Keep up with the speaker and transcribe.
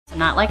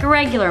Not like a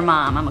regular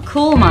mom. I'm a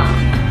cool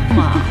mom.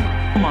 Mom.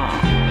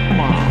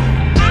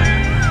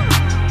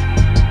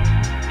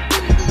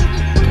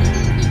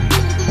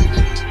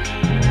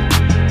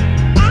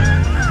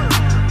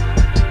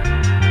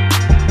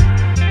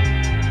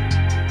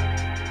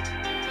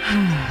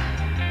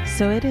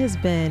 So it has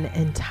been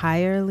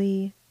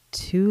entirely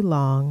too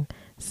long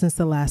since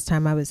the last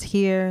time I was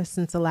here,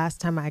 since the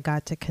last time I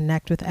got to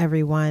connect with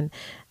everyone,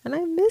 and I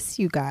miss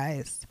you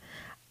guys.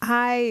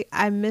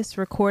 I miss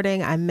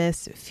recording. I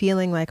miss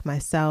feeling like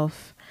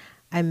myself.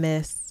 I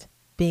miss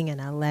being in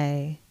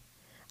LA.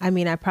 I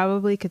mean, I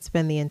probably could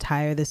spend the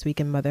entire This Week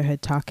in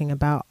Motherhood talking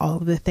about all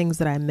of the things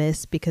that I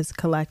miss, because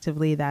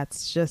collectively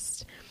that's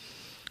just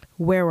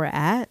where we're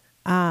at.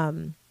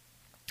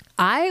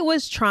 I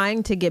was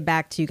trying to get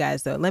back to you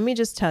guys, though. Let me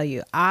just tell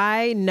you,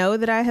 I know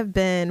that I have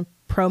been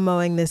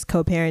promoting this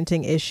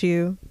co-parenting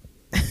issue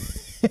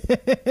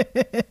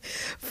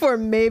for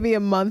maybe a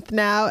month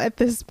now at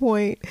this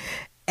point.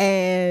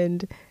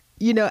 And,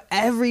 you know,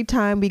 every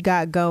time we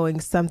got going,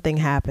 something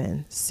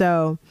happened.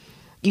 So,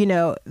 you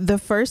know, the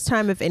first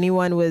time, if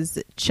anyone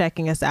was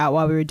checking us out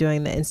while we were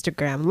doing the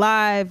Instagram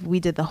Live,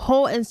 we did the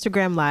whole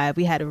Instagram Live.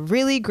 We had a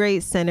really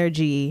great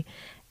synergy.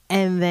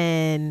 And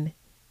then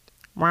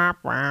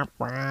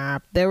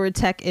there were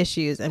tech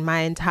issues and my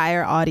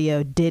entire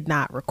audio did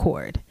not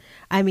record.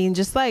 I mean,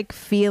 just like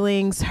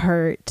feelings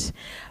hurt,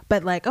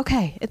 but like,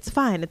 okay, it's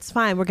fine. It's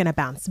fine. We're going to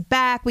bounce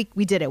back. We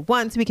did it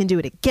once. We can do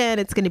it again.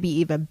 It's going to be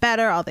even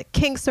better. All the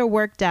kinks are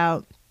worked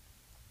out.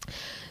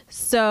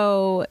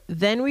 So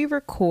then we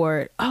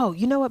record. Oh,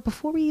 you know what?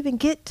 Before we even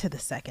get to the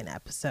second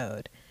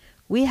episode,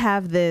 we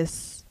have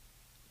this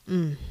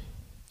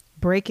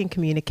break in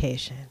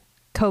communication.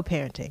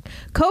 Co-parenting.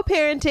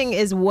 Co-parenting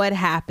is what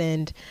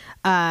happened,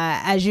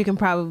 as you can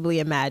probably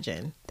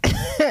imagine.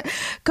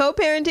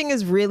 Co-parenting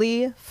is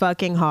really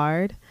fucking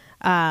hard.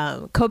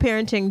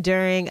 Co-parenting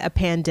during a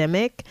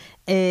pandemic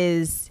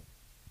is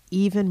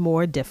even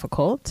more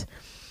difficult.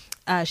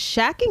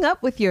 Shacking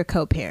up with your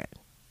co-parent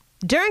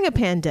during a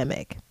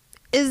pandemic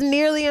is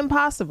nearly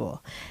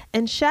impossible.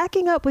 And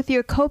shacking up with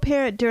your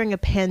co-parent during a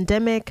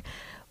pandemic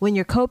when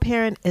your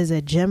co-parent is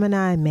a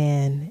Gemini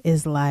man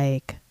is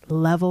like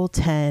level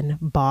 10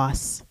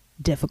 boss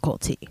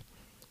difficulty.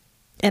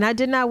 And I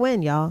did not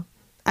win, y'all.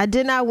 I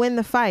did not win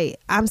the fight.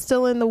 I'm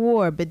still in the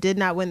war, but did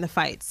not win the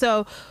fight.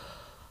 So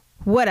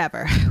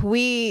whatever.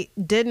 We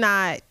did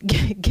not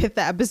get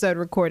the episode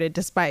recorded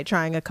despite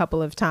trying a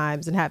couple of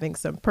times and having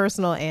some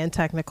personal and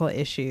technical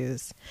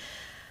issues.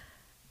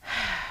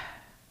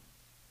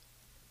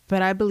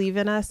 But I believe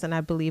in us and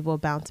I believe we'll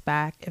bounce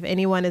back. If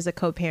anyone is a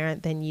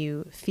co-parent, then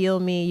you feel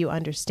me, you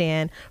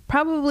understand.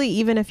 Probably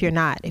even if you're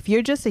not. If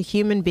you're just a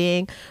human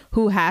being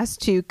who has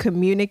to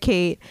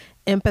communicate,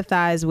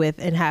 empathize with,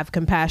 and have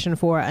compassion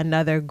for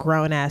another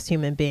grown-ass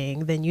human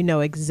being, then you know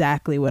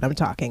exactly what I'm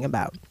talking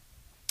about.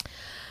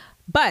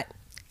 But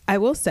I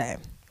will say,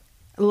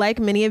 like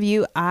many of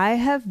you, I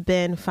have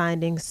been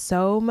finding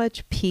so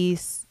much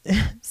peace,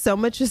 so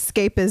much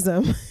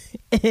escapism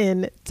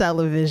in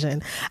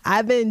television.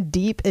 I've been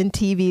deep in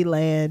TV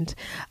land.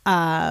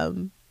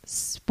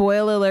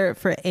 Spoiler alert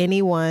for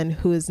anyone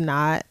who is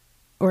not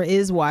or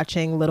is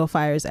watching Little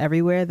Fires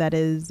Everywhere. That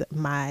is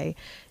my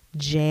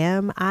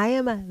jam. I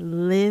am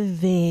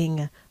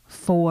living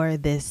for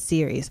this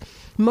series.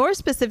 More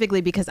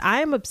specifically because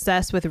I am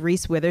obsessed with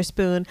Reese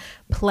Witherspoon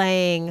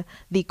playing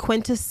the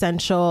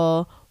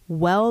quintessential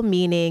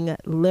well-meaning,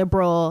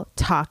 liberal,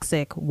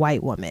 toxic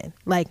white woman.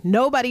 Like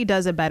nobody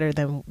does it better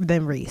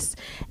than Reese.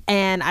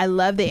 And I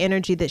love the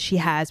energy that she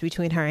has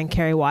between her and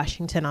Kerry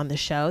Washington on the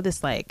show.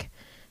 This like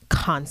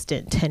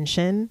constant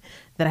tension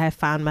that I have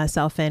found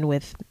myself in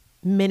with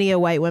many a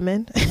white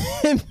woman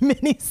in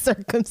many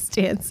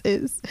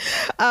circumstances.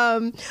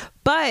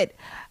 But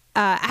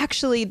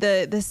actually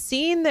the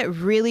scene that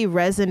really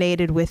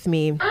resonated with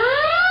me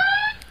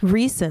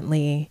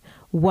recently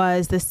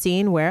was the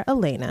scene where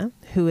Elena,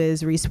 who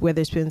is Reese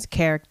Witherspoon's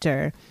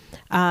character,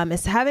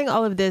 is having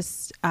all of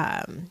this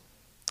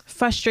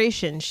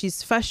frustration.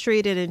 She's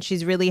frustrated and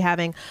she's really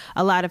having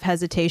a lot of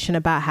hesitation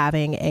about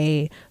having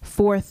a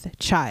fourth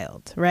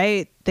child,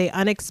 right? They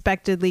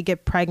unexpectedly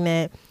get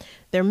pregnant.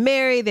 They're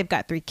married. They've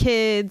got 3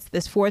 kids.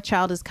 This fourth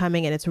child is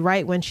coming, and it's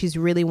right when she's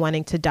really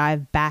wanting to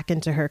dive back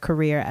into her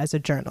career as a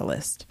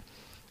journalist.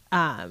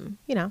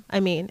 You know,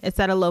 I mean, it's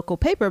at a local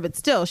paper, but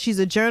still, she's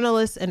a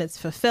journalist and it's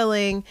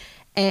fulfilling.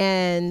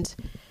 And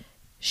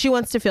she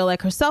wants to feel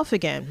like herself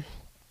again,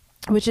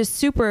 which is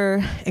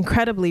super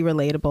incredibly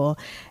relatable.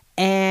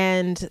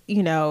 And,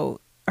 you know,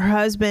 her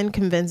husband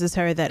convinces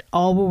her that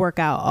all will work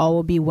out, all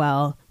will be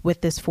well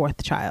with this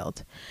fourth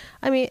child.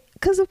 I mean,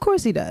 because of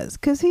course he does,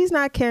 because he's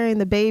not carrying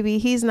the baby.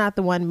 He's not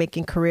the one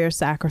making career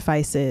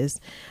sacrifices.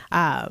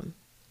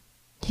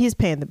 He's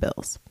paying the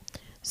bills.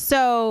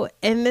 So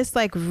in this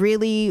like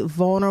really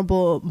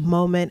vulnerable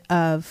moment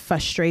of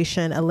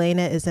frustration,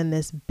 Elena is in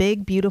this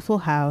big, beautiful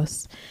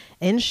house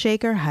in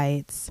Shaker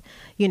Heights,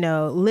 you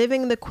know,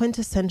 living the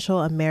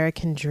quintessential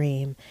American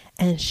dream.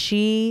 And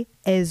she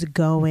is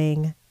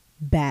going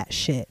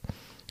batshit.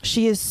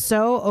 she is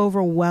so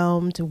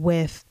overwhelmed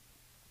with,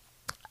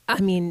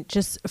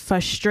 just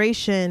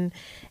frustration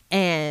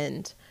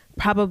and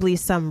probably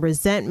some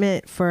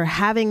resentment for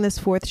having this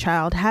fourth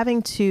child,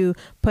 having to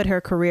put her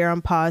career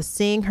on pause,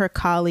 seeing her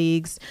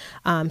colleagues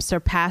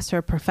surpass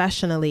her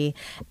professionally,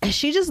 and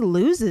she just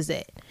loses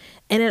it.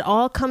 And it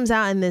all comes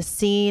out in this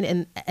scene,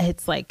 and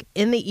it's like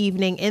in the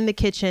evening, in the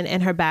kitchen,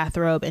 in her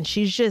bathrobe, and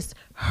she's just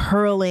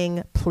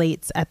hurling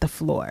plates at the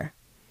floor.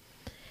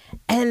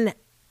 And,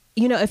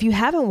 if you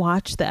haven't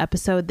watched the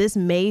episode, this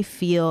may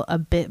feel a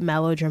bit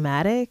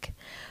melodramatic,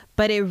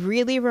 but it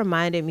really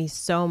reminded me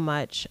so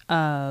much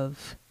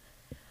of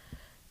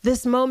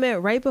this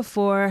moment right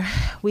before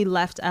we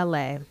left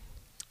LA,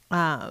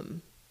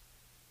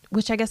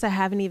 which I guess I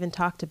haven't even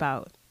talked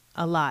about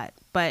a lot.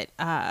 But,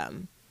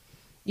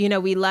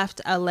 we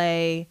left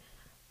LA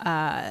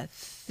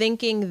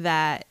thinking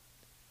that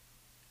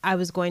I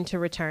was going to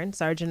return.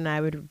 Sergeant and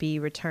I would be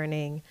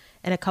returning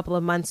in a couple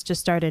of months to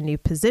start a new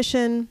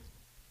position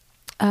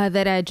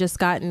that I had just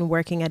gotten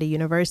working at a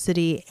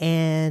university.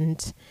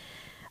 And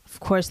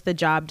of course, the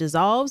job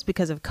dissolves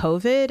because of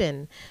COVID.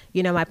 And,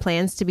 my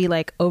plans to be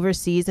like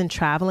overseas and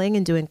traveling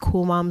and doing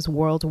Cool Moms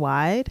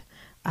worldwide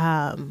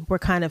were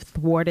kind of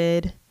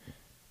thwarted.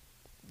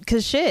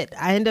 Because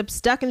I end up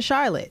stuck in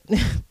Charlotte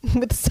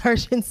with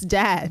Sergeant's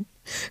dad,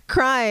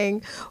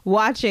 crying,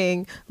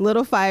 watching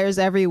little fires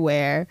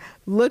everywhere,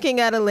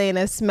 looking at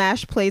Elena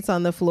smash plates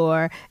on the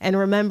floor, and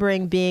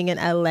remembering being in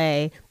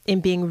LA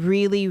and being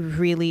really,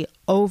 really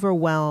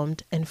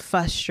overwhelmed and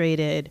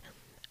frustrated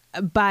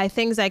by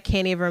things I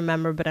can't even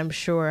remember, but I'm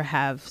sure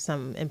have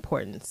some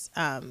importance.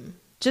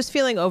 Just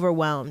feeling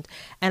overwhelmed.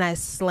 And I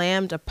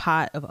slammed a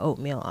pot of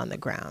oatmeal on the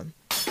ground.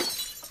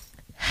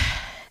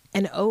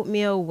 And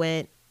oatmeal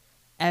went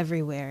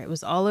everywhere. It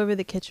was all over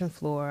the kitchen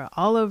floor,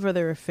 all over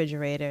the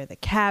refrigerator, the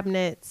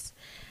cabinets.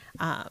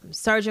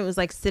 Sergeant was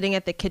like sitting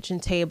at the kitchen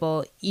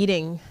table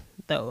eating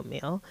the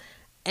oatmeal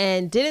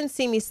and didn't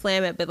see me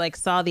slam it, but like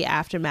saw the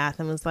aftermath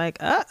and was like,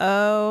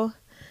 uh-oh.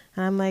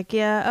 And I'm like,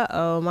 yeah,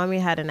 uh-oh, mommy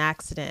had an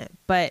accident.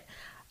 But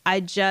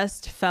I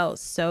just felt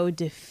so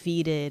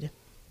defeated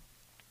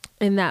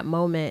in that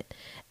moment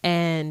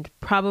and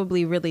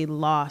probably really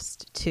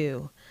lost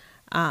too.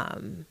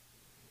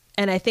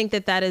 And I think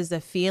that is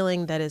a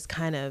feeling that is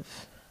kind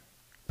of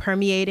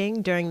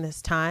permeating during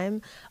this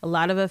time. A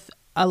lot of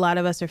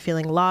us are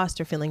feeling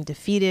lost or feeling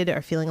defeated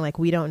or feeling like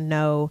we don't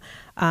know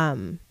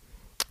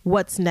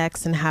what's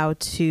next and how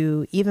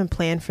to even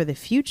plan for the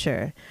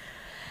future.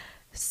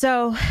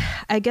 So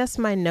I guess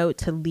my note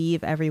to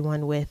leave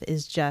everyone with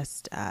is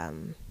just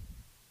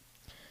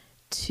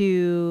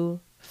to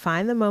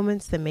find the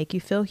moments that make you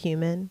feel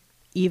human,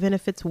 even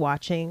if it's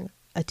watching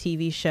a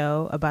TV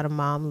show about a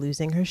mom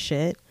losing her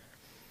shit.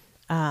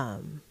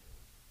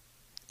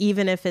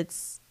 Even if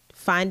it's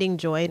finding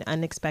joy in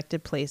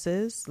unexpected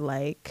places,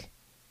 like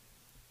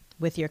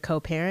with your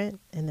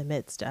co-parent in the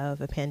midst of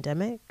a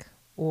pandemic,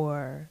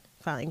 or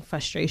finding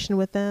frustration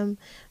with them,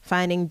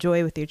 finding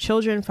joy with your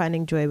children,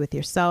 finding joy with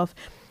yourself.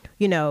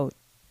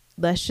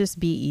 Let's just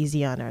be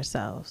easy on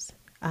ourselves.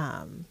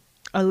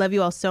 I love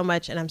you all so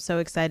much, and I'm so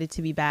excited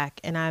to be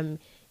back. And I'm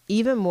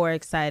even more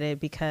excited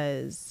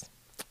because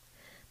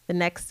the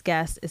next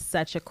guest is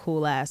such a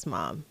cool ass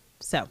mom.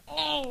 So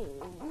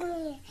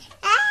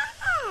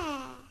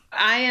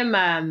I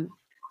am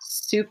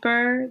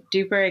super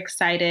duper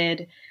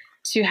excited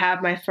to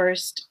have my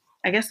first,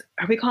 I guess,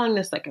 are we calling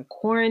this like a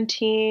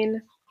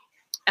quarantine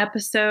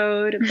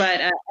episode,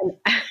 but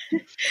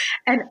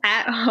an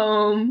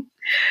at-home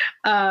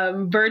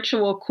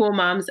virtual Cool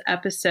Moms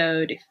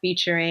episode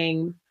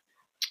featuring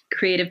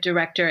creative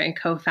director and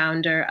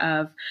co-founder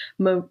of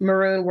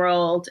Maroon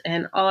World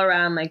and all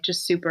around like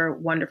just super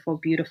wonderful,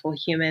 beautiful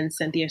human,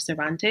 Cynthia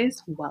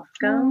Cervantes. Welcome.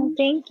 Oh,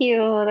 thank you.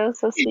 That was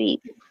so sweet.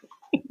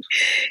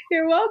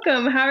 You're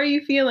welcome. How are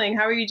you feeling?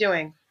 How are you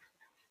doing?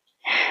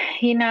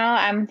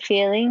 I'm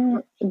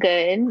feeling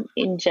good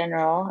in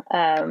general.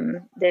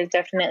 There's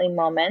definitely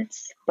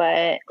moments,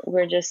 but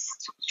we're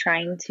just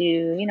trying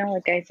to,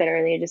 like I said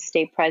earlier, just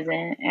stay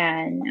present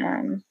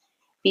and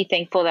be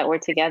thankful that we're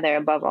together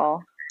above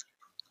all.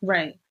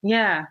 Right.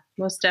 Yeah,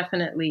 most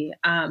definitely.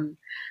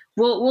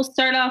 We'll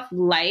start off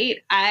light.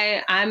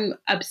 I'm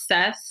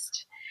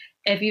obsessed.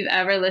 If you've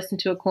ever listened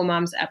to a Cool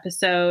Moms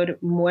episode,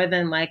 more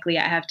than likely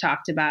I have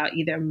talked about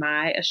either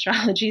my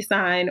astrology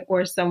sign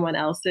or someone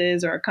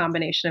else's or a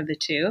combination of the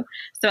two.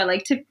 So I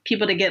like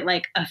people to get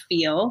like a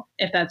feel,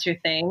 if that's your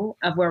thing,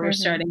 of where we're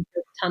starting.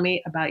 So tell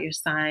me about your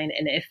sign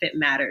and if it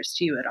matters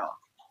to you at all.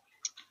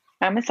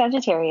 I'm a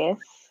Sagittarius.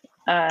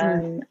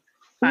 I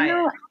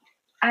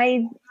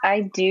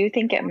do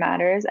think it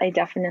matters. I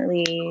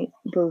definitely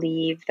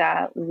believe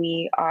that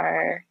we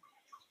are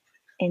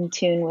in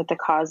tune with the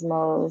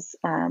cosmos.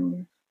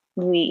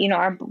 We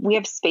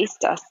have space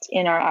dust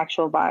in our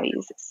actual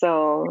bodies.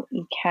 So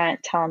you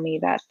can't tell me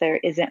that there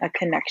isn't a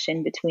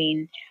connection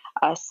between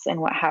us and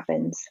what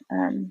happens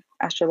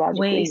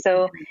astrologically. Wait,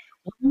 So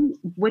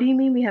what do you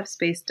mean we have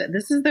space?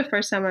 This is the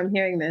first time I'm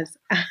hearing this.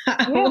 I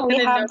yeah, want to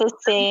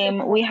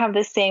know. we have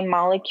the same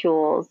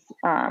molecules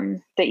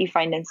that you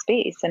find in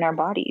space in our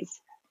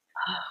bodies.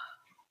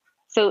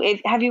 So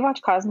have you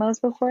watched Cosmos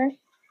before?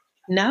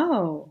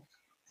 No.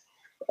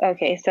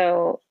 Okay,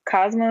 so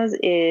Cosmos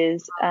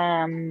is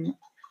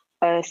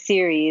a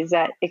series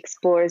that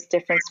explores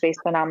different space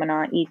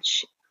phenomena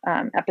each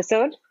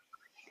episode,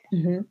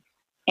 Mm-hmm.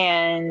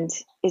 and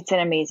it's an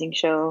amazing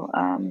show.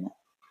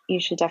 You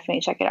should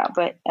definitely check it out.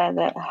 But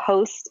the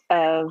host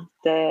of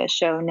the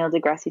show, Neil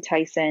deGrasse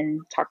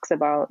Tyson, talks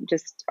about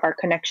just our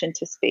connection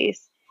to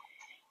space,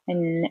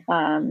 and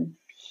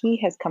he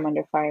has come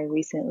under fire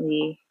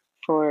recently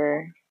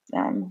for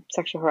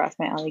sexual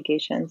harassment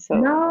allegations. So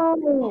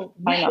No,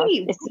 I know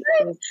wait,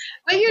 what?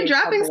 Wait, you're very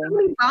dropping so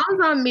troubling. many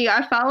bombs on me.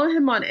 I follow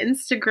him on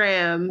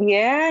Instagram.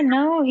 Yeah,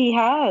 no, he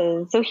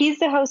has. So he's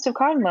the host of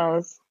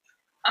Cosmos.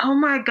 Oh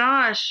my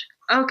gosh.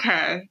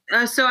 Okay.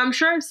 So I'm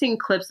sure I've seen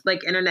clips,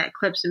 like internet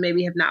clips, and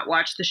maybe have not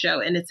watched the show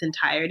in its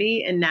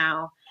entirety. And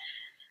now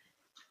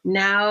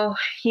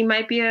he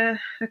might be a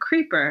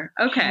creeper.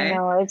 I Okay.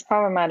 know it's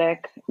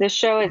problematic. The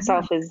show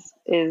itself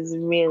is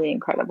really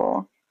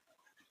incredible.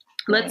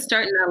 Let's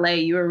start in LA.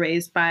 You were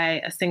raised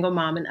by a single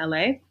mom in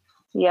LA.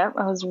 Yep,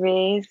 I was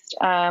raised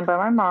by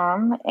my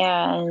mom,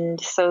 and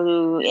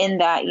so in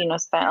that,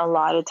 spent a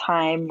lot of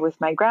time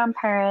with my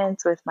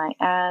grandparents, with my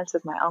aunts,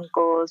 with my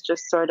uncles,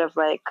 just sort of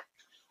like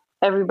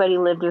everybody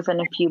lived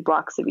within a few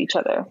blocks of each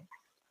other,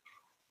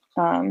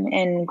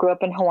 and grew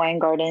up in Hawaiian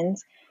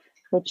Gardens,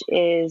 which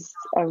is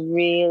a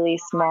really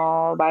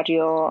small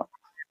barrio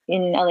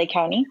in LA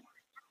County.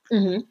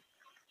 Mm-hmm.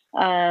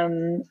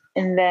 And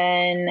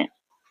then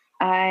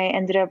I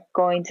ended up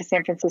going to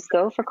San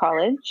Francisco for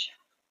college.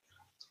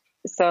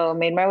 So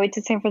made my way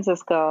to San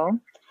Francisco.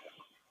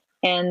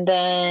 And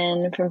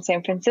then from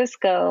San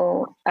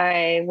Francisco,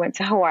 I went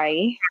to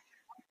Hawaii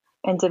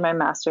and did my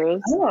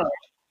master's. Oh.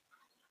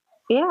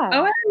 Yeah.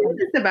 Oh, I didn't know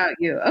this about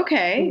you.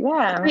 Okay.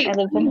 Yeah. Wait, I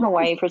lived in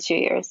Hawaii for 2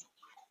 years.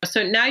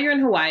 so now you're in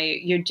Hawaii.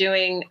 You're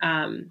doing,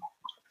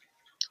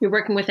 you're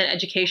working with an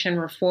education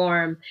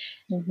reform.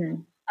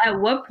 Mm-hmm. At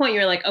what point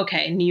you're like,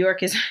 okay, New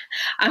York is,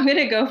 I'm going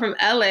to go from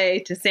LA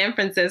to San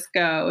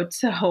Francisco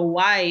to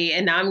Hawaii,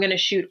 and now I'm going to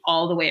shoot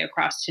all the way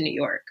across to New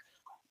York.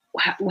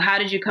 How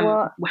did you come?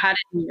 Well, how did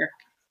New York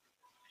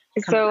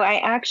come so about? I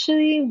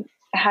actually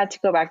had to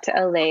go back to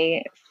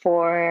LA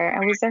I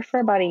was there for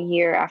about a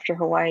year after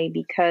Hawaii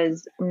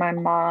because my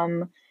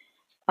mom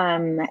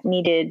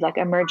needed like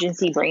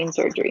emergency brain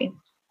surgery.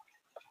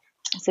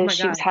 So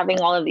she was having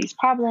all of these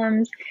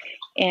problems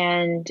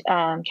and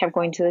kept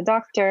going to the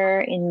doctor,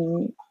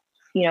 and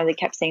they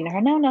kept saying to her,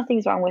 no,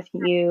 nothing's wrong with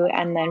you.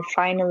 And then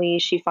finally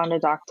she found a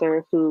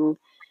doctor who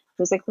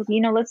was like,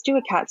 let's do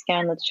a CAT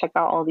scan, let's check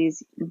out all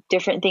these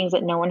different things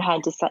that no one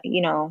had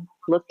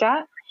looked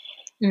at.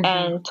 Mm-hmm.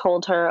 And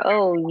told her,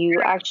 oh, you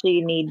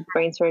actually need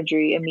brain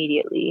surgery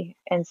immediately.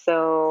 And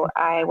so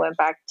I went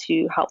back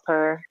to help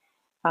her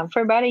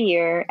for about a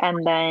year,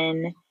 and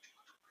then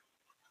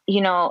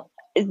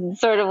it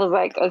sort of was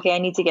like, okay, I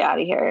need to get out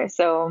of here.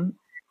 So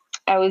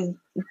I was,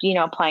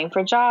 applying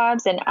for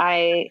jobs, and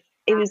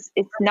it's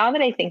now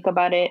that I think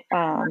about it,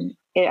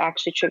 it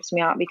actually trips me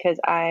out because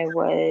I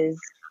was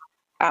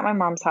at my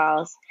mom's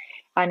house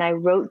and I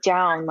wrote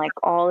down like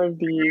all of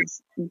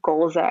these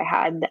goals that I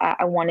had that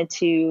I wanted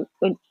to,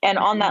 and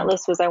on that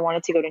list was I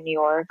wanted to go to New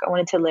York. I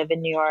wanted to live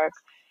in New York.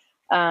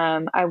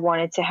 I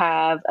wanted to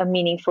have a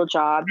meaningful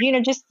job,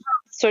 just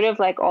sort of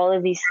like all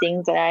of these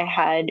things that I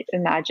had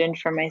imagined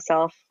for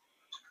myself.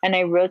 And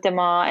I wrote them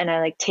all and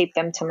I like taped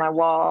them to my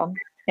wall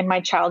in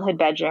my childhood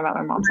bedroom at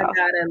my mom's house.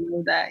 God, I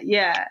love that.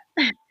 Yeah.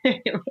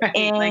 Right.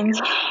 And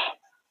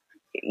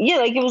yeah,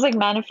 like it was like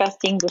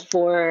manifesting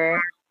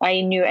before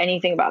I knew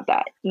anything about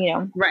that,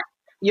 Right.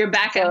 You're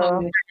back at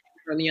home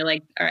and you're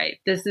like, all right,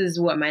 this is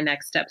what my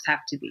next steps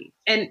have to be.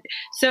 And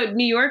so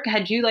New York,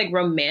 had you like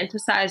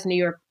romanticized New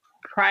York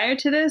prior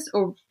to this,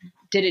 or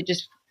did it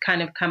just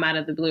kind of come out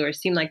of the blue or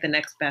seem like the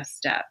next best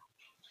step?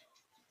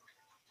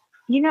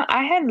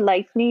 I had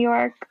liked New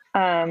York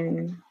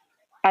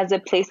as a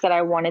place that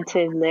I wanted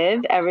to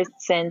live ever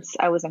since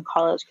I was in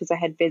college because I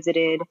had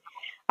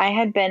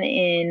been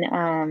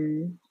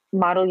in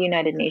Model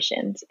United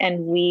Nations,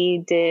 and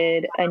we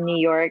did a New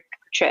York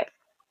trip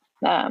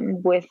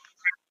with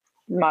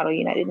Model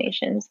United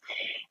Nations.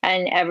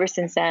 And ever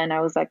since then,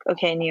 I was like,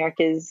 okay, New York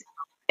is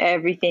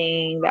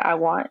everything that I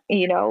want.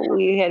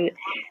 I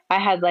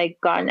had like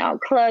gone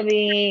out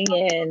clubbing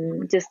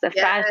and just the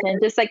fashion,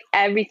 just like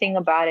everything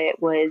about it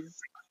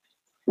was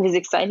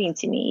exciting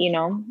to me,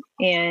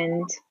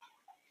 and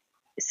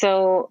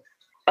so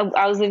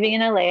I was living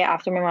in LA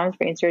after my mom's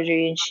brain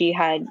surgery, and she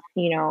had,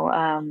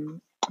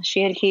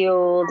 she had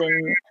healed,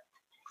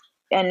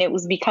 and it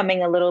was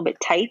becoming a little bit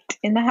tight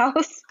in the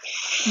house.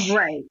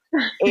 Right.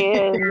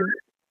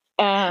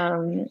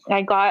 And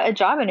I got a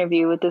job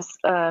interview with this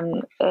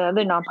other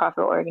nonprofit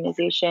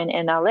organization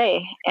in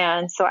LA.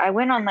 And so I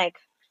went on like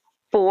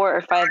 4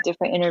 or 5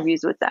 different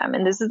interviews with them.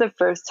 And this is the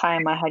first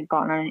time I had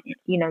gone on,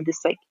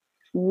 this like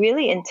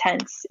really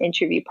intense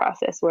interview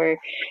process where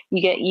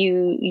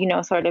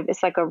sort of,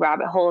 it's like a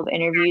rabbit hole of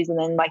interviews. And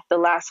then like the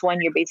last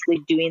one, you're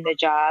basically doing the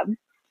job.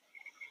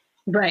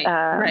 Right.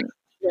 Right.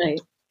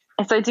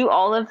 And so I do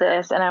all of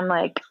this and I'm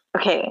like,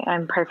 okay,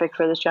 I'm perfect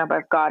for this job.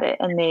 I've got it.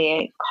 And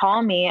they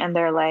call me and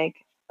they're like,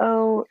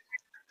 oh,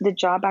 the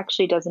job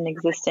actually doesn't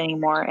exist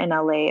anymore in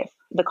LA.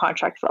 The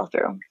contract fell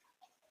through.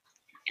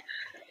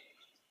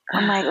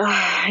 I'm like,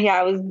 oh, yeah,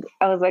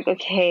 I was like,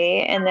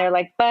 okay. And they're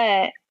like,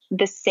 but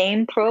the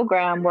same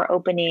program we're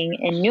opening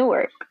in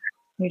Newark,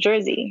 New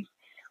Jersey.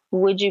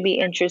 Would you be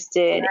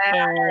interested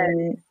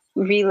in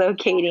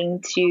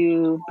relocating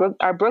to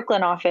our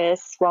Brooklyn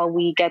office while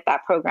we get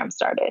that program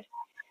started?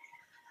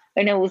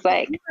 And it was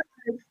like,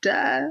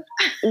 duh.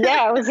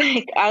 Yeah, I was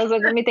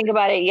like, let me think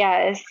about it.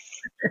 Yes.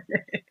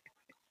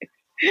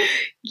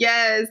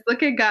 Yes,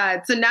 look at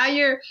God. So now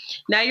you're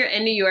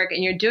in New York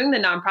and you're doing the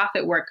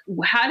nonprofit work.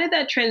 How did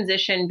that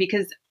transition?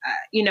 Because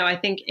I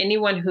think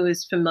anyone who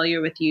is familiar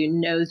with you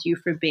knows you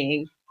for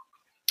being,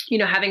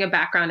 having a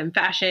background in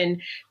fashion,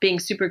 being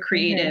super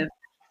creative.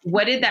 Mm-hmm.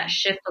 What did that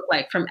shift look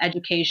like from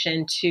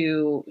education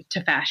to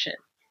fashion?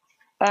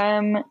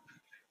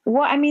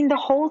 Well, I mean, the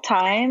whole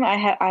time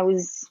I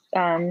was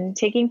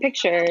taking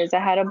pictures. I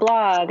had a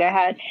blog.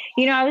 I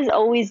was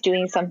always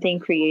doing something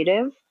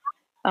creative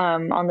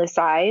on the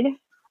side.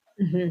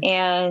 Mm-hmm.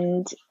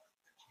 And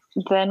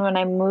then when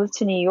I moved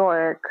to New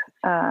York,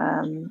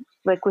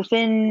 like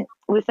within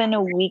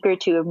a week or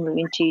two of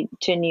moving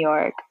to New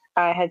York,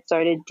 I had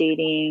started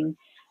dating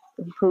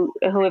who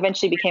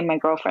eventually became my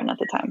girlfriend at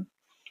the time.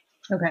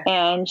 Okay.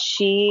 And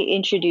she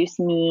introduced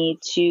me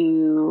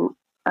to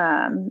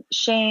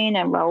Shane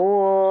and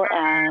Raul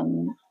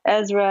and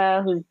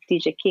Ezra, who's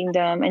DJ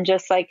Kingdom, and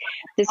just like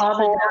this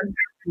whole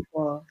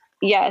people.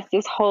 Yes,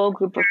 this whole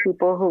group of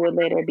people who would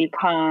later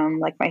become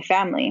like my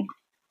family.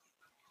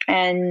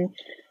 And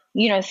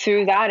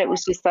through that, it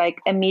was just like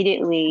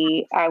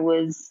immediately I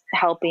was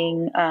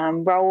helping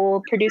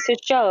Raul produce a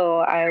show.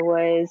 I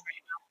was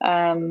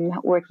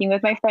working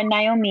with my friend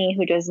Naomi,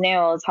 who does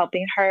nails,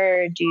 helping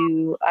her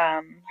do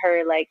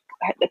her like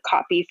the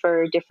copy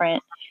for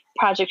different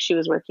projects she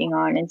was working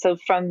on. And so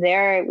from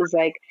there, it was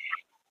like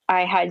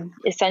I had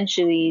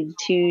essentially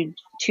two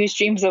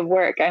streams of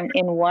work.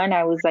 In one,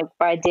 I was like,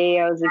 by day,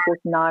 I was like this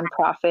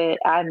nonprofit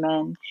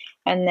admin.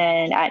 And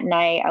then at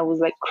night, I was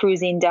like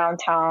cruising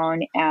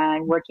downtown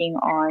and working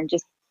on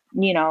just,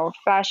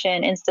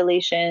 fashion,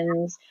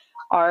 installations,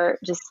 art,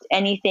 just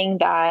anything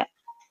that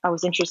I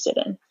was interested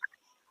in.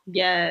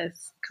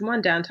 Yes. Come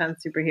on, downtown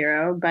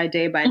superhero, by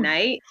day, by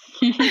night.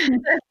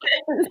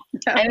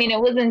 I mean, it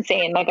was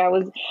insane. Like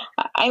and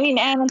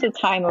at the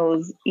time it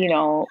was,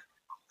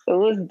 it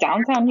was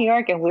downtown New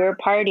York and we were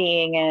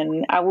partying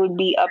and I would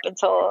be up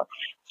until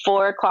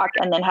 4:00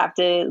 and then have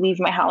to leave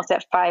my house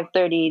at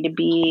 5:30 to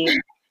be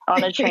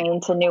on a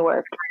train to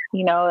Newark.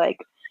 Like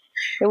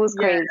it was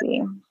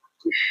crazy.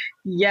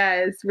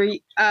 Yes.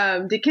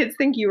 Did kids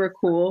think you were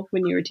cool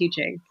when you were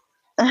teaching?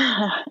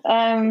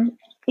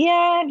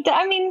 Yeah,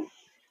 I mean,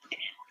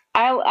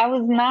 I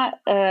was not,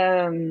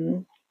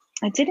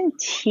 I didn't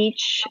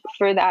teach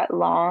for that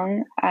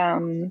long.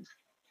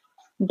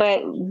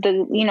 But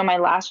my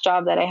last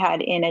job that I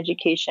had in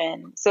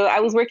education, so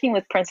I was working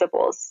with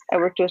principals. I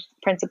worked with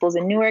principals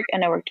in Newark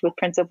and I worked with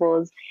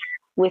principals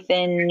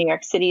within New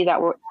York City that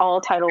were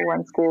all Title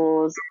I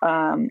schools,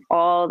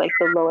 all like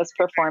the lowest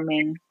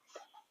performing.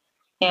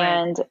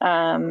 And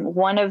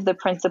one of the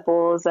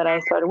principals that I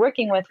started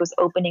working with was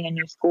opening a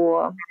new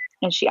school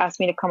and she asked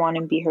me to come on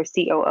and be her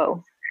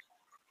COO.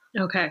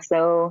 Okay.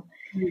 So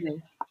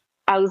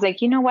I was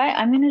like, you know what,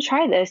 I'm going to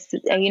try this.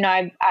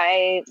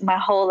 I my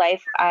whole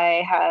life,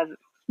 I have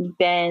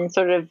been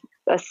sort of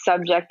a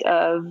subject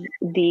of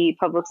the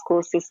public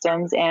school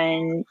systems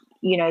and,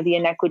 the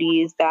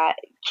inequities that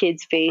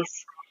kids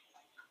face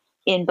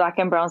in Black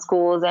and brown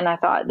schools. And I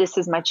thought this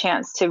is my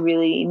chance to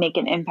really make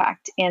an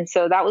impact. And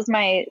so that was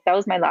my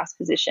last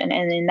position.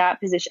 And in that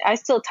position, I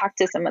still talk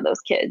to some of those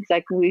kids.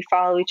 Like we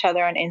follow each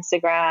other on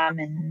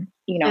Instagram and,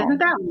 Isn't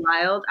that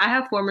wild? I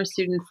have former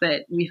students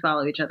that we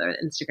follow each other on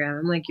Instagram.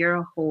 I'm like, you're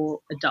a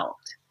whole adult.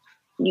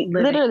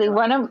 Literally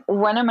one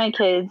of my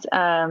kids,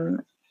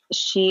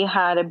 she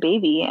had a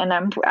baby and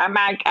I'm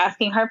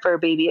asking her for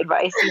baby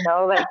advice,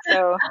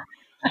 so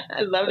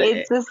I love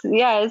it.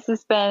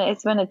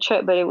 It's been a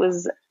trip, but it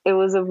was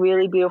a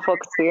really beautiful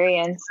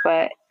experience.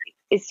 But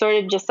it's sort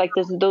of just like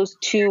those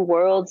two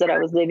worlds that I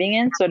was living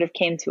in sort of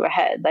came to a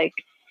head. Like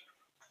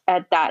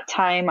at that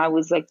time I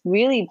was like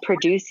really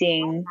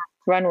producing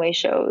runway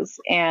shows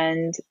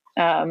and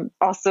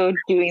also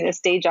doing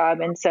this day job.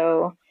 And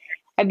so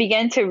I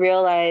began to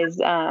realize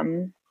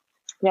that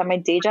my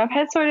day job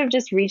had sort of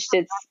just reached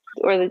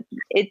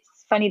it's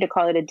funny to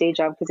call it a day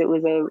job because it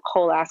was a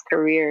whole ass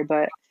career,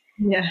 but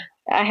yeah,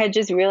 I had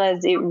just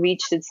realized it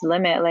reached its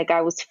limit. Like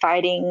I was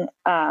fighting,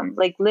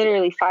 like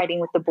literally fighting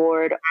with the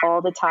board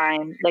all the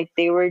time. Like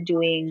they were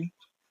doing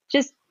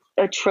just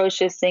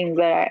atrocious things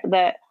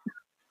that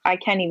I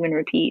can't even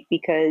repeat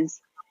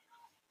because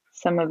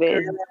some of it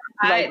is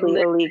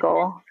likely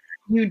illegal.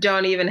 You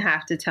don't even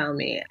have to tell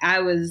me. I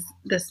was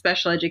the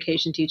special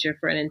education teacher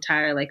for an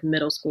entire like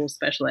middle school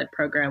special ed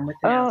program with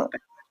now special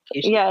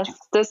education. Yes,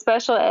 the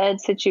special ed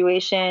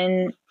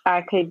situation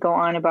I could go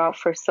on about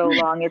for so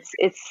long.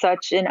 It's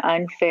such an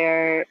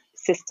unfair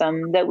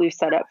system that we've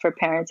set up for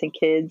parents and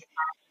kids.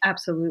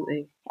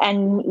 Absolutely.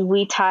 And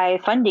we tie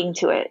funding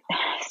to it.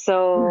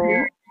 So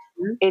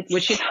it's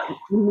which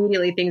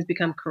immediately things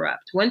become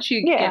corrupt. Once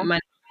you get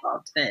money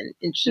involved, then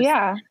it's just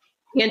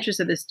the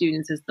interest of the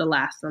students is the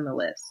last on the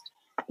list.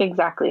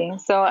 Exactly.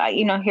 So,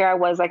 here I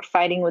was like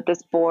fighting with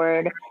this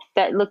board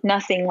that looked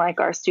nothing like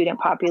our student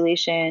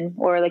population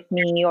or like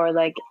me or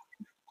like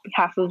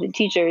half of the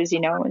teachers,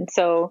 and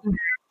so,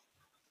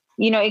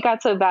 it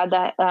got so bad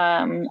that,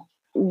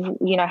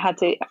 I had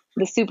to,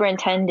 the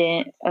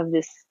superintendent of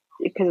this,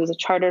 because it was a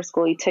charter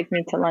school, he took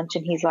me to lunch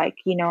and he's like,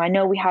 I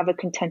know we have a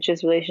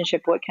contentious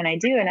relationship. What can I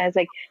do? And I was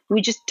like,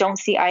 we just don't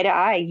see eye to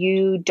eye.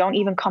 You don't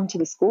even come to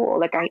the school.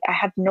 Like, I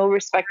have no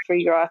respect for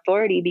your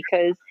authority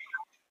because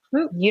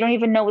you don't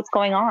even know what's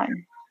going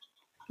on.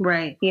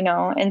 Right.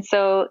 And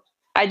so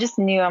I just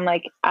knew I'm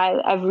like,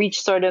 I've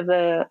reached sort of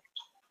the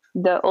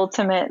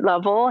ultimate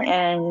level.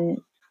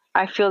 And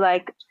I feel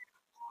like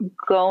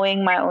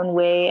going my own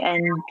way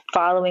and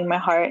following my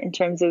heart in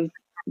terms of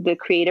the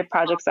creative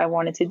projects I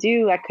wanted to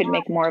do, I could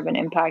make more of an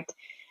impact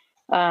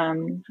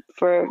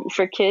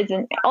for kids.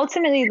 And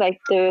ultimately, like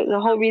the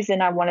whole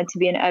reason I wanted to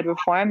be in ed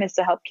reform is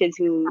to help kids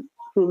who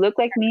look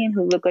like me and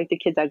who look like the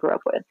kids I grew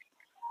up with.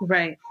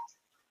 Right.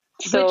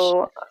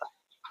 So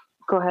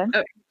go ahead.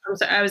 Oh, I'm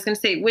sorry. I was going to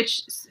say,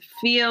 which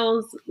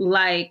feels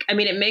like, I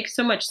mean, it makes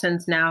so much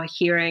sense now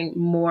hearing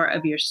more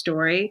of your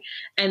story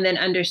and then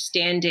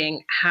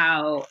understanding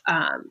how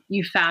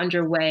you found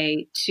your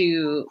way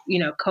to,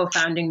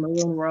 co-founding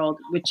Maroon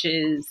World, which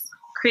is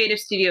creative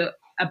studio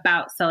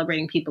about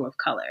celebrating people of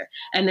color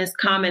and this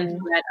common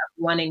thread of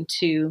wanting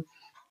to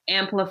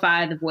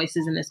amplify the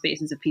voices and the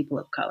spaces of people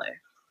of color.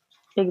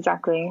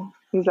 Exactly.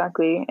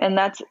 And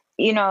that's,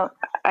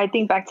 I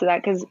think back to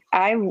that because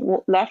I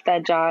left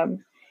that job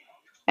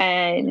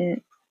and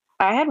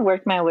I had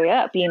worked my way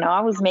up.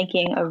 I was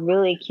making a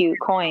really cute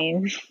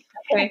coin.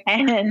 Okay.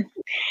 And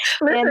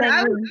when you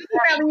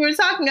were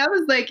talking, I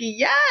was like,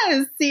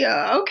 yes,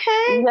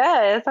 okay.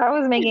 Yes, I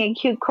was making a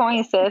cute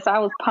coin, sis. I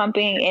was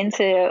pumping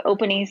into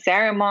opening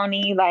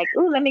ceremony, like,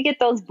 ooh, let me get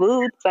those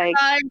boots. Like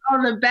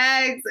on the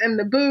bags and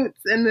the boots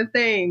and the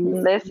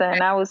things.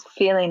 Listen, I was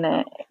feeling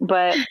it.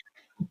 But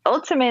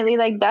ultimately,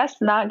 like, that's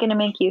not going to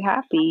make you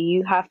happy.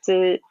 You have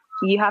to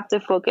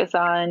focus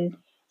on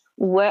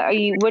what are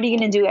you going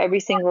to do every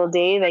single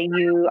day that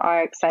you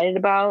are excited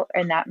about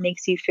and that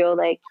makes you feel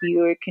like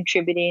you're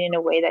contributing in a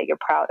way that you're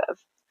proud of.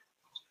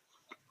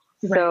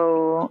 Right.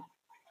 So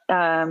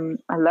I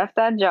left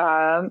that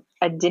job.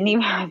 I didn't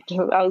even have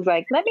to, I was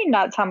like, let me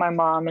not tell my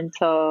mom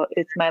until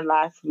it's my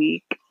last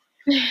week.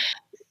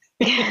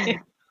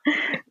 Like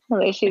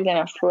she's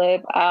going to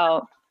flip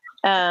out.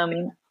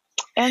 And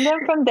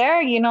then from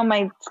there,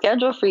 my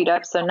schedule freed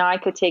up. So now I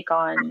could take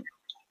on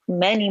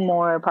many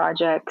more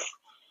projects.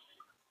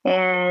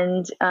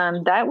 And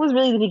that was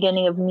really the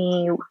beginning of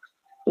me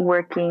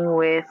working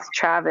with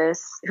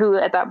Travis, who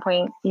at that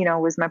point,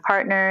 was my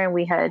partner. And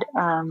we had,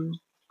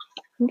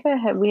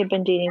 we had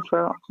been dating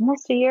for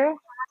almost a year.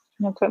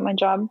 And I quit my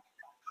job.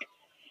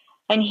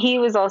 And he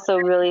was also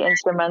really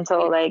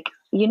instrumental. Like,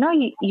 you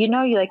can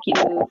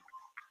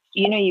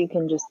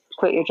just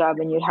quit your job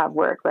and you'd have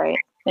work, right?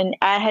 And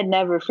I had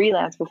never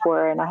freelanced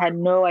before, and I had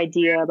no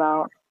idea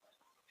about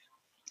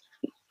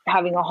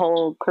having a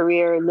whole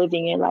career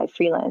living your life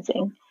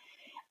freelancing.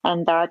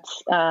 And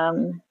that's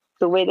the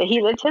way that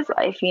he lived his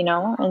life,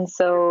 And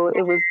so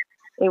it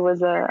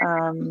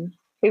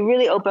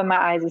really opened my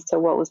eyes as to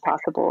what was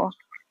possible.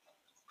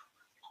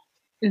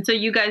 And so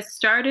you guys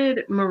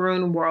started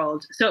Maroon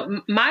World.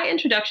 So my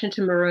introduction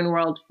to Maroon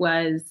World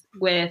was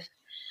with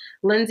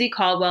Lindsay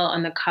Caldwell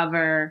on the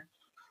cover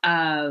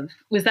of,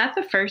 was that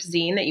the first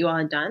zine that you all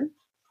had done?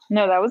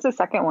 No, that was the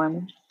second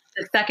one.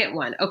 The second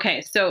one.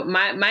 Okay. So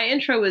my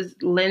intro was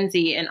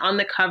Lindsay, and on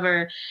the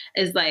cover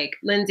is like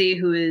Lindsay,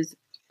 who is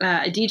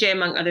a DJ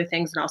among other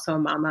things, and also a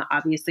mama,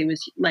 obviously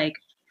was like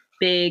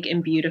big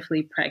and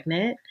beautifully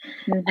pregnant.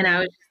 Mm-hmm. And I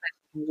was just like,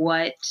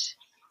 what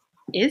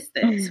is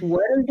this?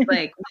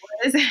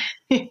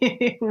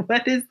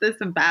 What is this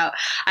about?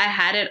 I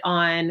had it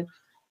on,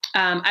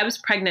 I was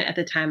pregnant at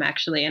the time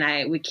actually, and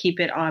I would keep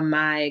it on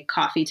my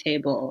coffee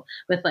table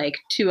with like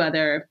two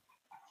other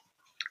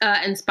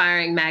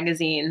inspiring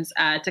magazines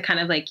to kind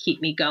of like keep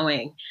me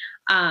going.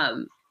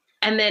 And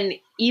then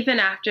even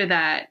after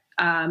that,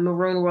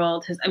 Maroon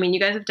World has, I mean, you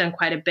guys have done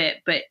quite a bit,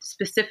 but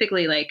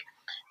specifically like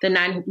the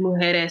 9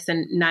 Mujeres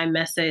and 9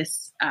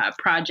 Meses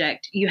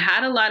project, you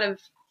had a lot of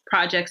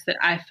projects that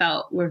I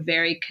felt were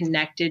very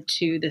connected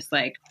to this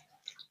like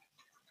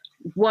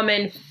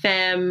woman,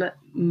 femme,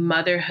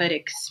 motherhood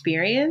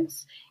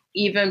experience,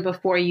 even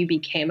before you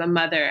became a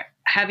mother.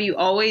 Have you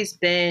always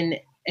been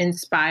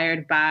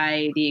inspired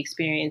by the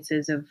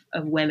experiences of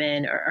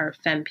women or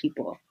femme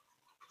people?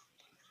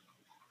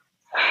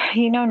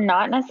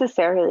 Not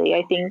necessarily.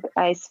 I think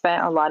I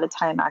spent a lot of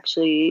time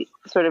actually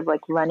sort of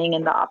like running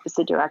in the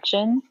opposite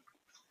direction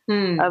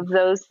Hmm. of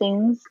those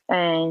things.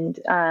 And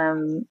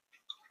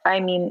I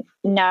mean,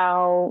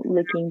 now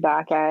looking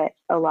back at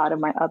a lot of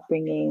my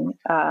upbringing,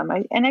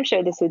 and I've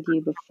shared this with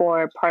you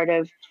before, part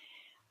of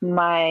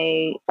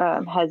my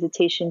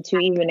hesitation to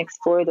even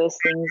explore those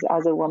things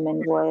as a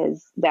woman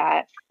was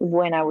that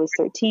when I was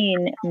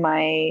 13,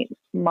 my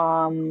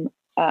mom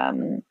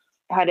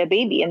had a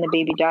baby and the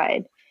baby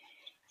died.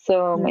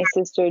 So my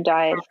sister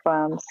died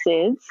from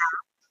SIDS,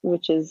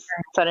 which is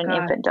sudden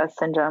God. infant death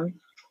syndrome.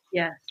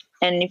 Yes.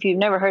 And if you've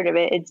never heard of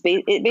it,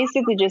 it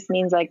basically just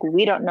means like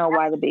we don't know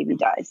why the baby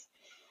dies.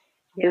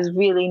 Yeah. There's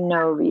really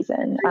no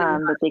reason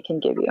that they can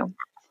give you.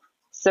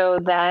 So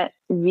that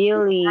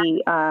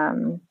really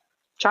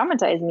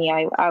traumatized me.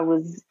 I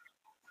was,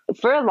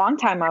 for a long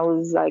time, I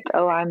was like,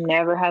 oh, I'm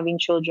never having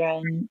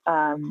children.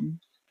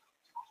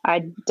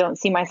 I don't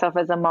see myself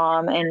as a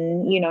mom.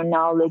 And,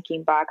 now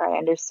looking back, I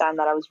understand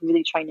that I was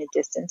really trying to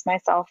distance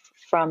myself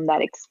from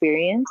that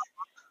experience,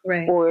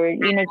 Right. or,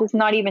 just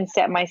not even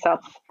set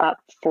myself up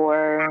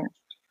for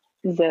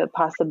the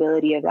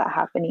possibility of that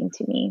happening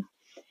to me.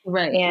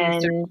 Right.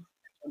 And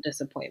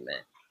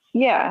disappointment.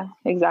 yeah,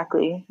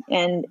 exactly.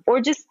 And,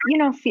 or just,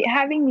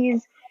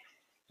 having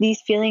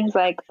these feelings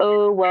like,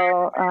 oh,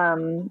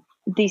 well,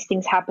 these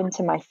things happen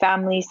to my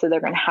family, so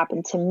they're going to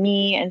happen to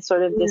me. And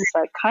sort of this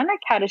like kind of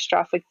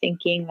catastrophic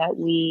thinking that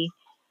we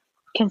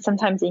can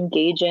sometimes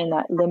engage in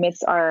that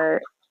limits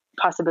our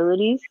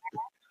possibilities.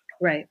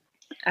 Right.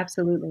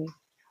 Absolutely.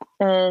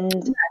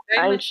 And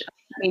very much,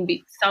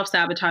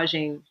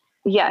 self-sabotaging,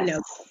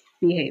 yes,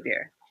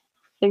 behavior.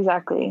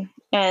 Exactly.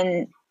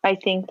 And I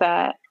think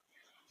that,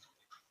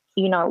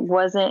 it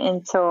wasn't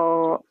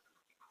until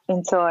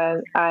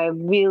I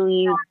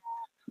really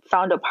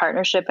found a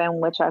partnership in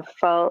which I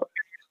felt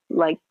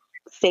like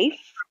safe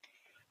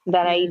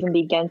that I even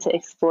began to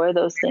explore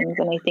those things.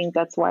 And I think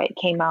that's why it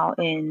came out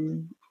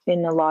in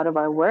a lot of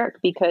our work,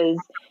 because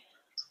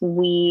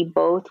we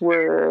both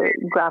were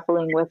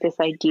grappling with this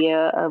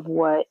idea of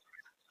what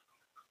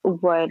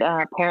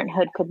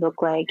parenthood could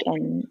look like,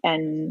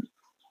 and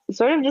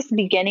sort of just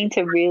beginning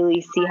to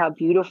really see how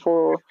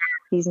beautiful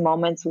these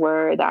moments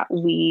were that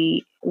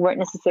we weren't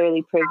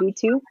necessarily privy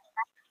to.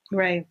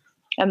 Right.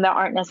 And that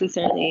aren't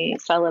necessarily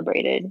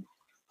celebrated.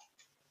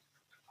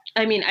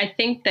 I mean, I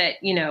think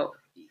that,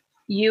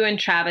 you and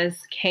Travis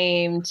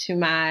came to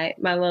my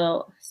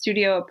little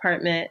studio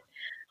apartment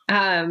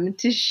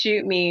to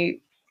shoot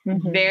me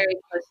very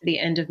close to the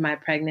end of my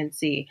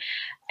pregnancy.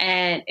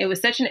 And it was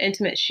such an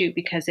intimate shoot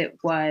because it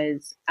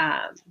was,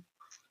 I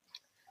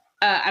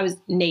was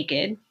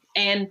naked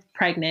and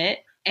pregnant.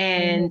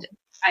 And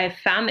I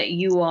found that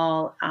you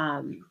all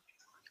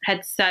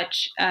had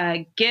such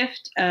a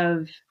gift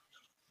of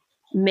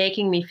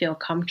making me feel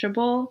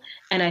comfortable.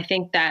 And I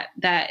think that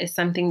that is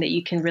something that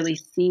you can really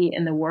see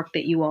in the work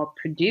that you all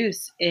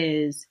produce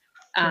is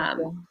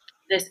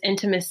this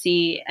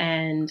intimacy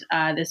and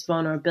this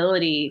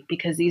vulnerability,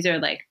 because these are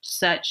like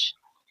such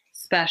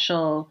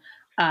special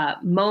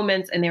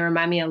moments. And they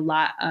remind me a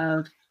lot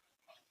of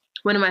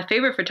one of my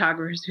favorite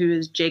photographers, who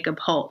is Jacob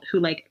Holt, who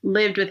like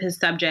lived with his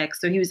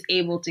subjects. So he was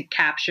able to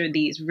capture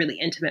these really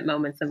intimate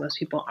moments that most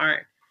people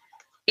aren't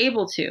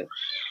able to.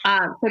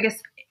 So I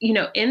guess,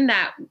 in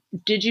that,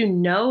 did you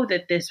know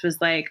that this was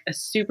like a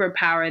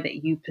superpower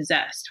that you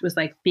possessed, was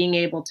like being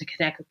able to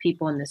connect with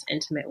people in this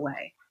intimate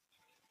way?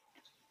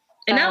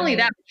 And not only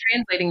that, but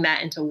translating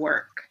that into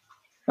work.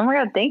 Oh my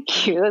God,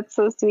 thank you. That's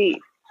so sweet.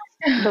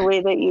 The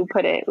way that you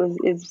put it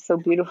is so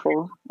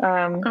beautiful.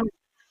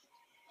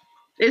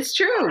 It's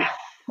true.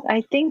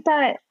 I think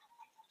that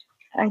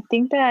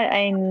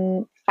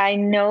I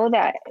know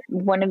that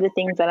one of the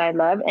things that I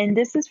love, and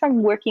this is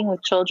from working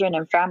with children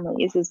and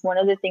families, is one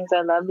of the things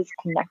I love is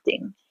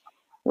connecting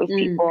with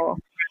people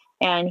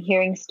and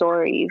hearing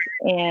stories.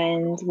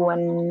 And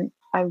when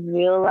I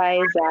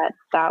realized that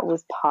that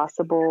was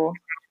possible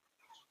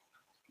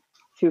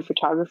through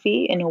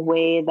photography in a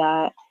way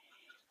that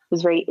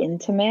was very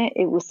intimate,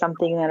 it was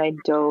something that I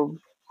dove,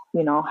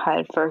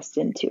 head first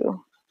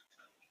into.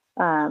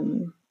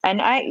 And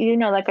I,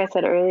 like I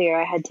said earlier,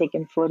 I had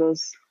taken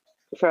photos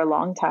for a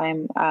long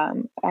time.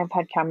 I've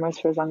had cameras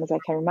for as long as I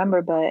can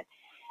remember, but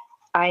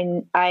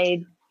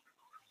I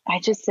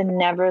just am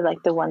never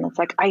like the one that's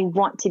like, I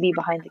want to be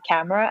behind the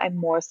camera. I'm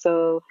more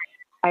so,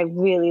 I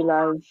really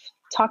love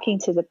talking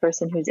to the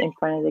person who's in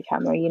front of the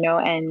camera,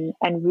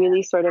 and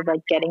really sort of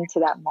like getting to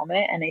that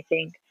moment. And I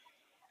think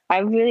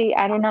I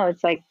don't know,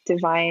 it's like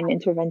divine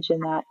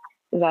intervention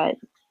that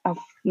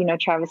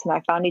Travis and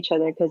I found each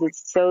other, because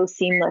it's so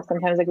seamless.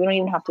 Sometimes like we don't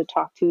even have to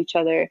talk to each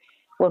other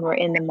when we're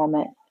in the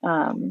moment,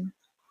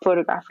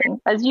 photographing.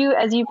 As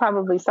you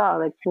probably saw,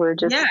 like we're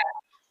just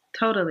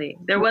totally.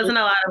 There wasn't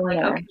a lot of like,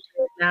 okay,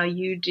 now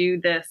you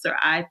do this, or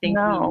I think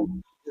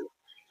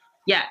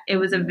it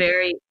was a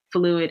very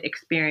fluid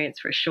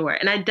experience for sure.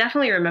 And I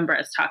definitely remember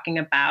us talking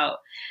about,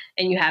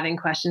 and you having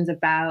questions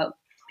about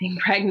being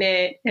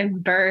pregnant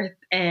and birth,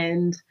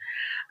 and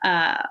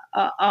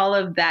all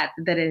of that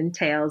it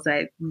entails,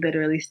 I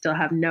literally still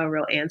have no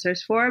real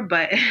answers for,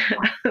 but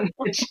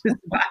which is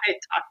why I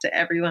talk to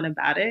everyone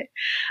about it.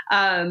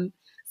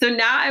 So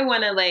now I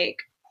want to like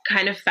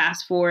kind of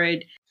fast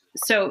forward.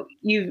 So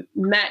you've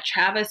met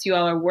Travis, you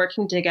all are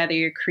working together,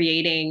 you're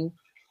creating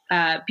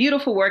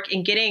beautiful work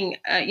and getting,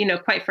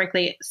 quite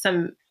frankly,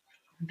 some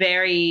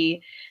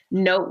very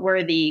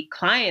noteworthy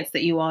clients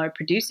that you all are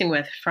producing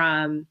with,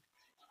 from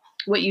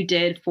what you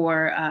did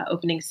for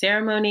opening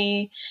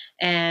ceremony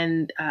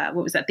and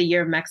what was that, the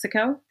Year of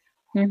Mexico?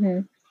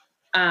 Mm-hmm.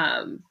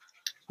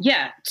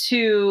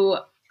 To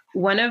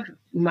one of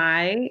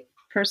my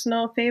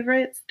personal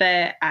favorites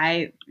that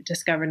I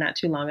discovered not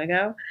too long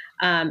ago,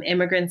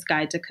 Immigrant's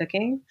Guide to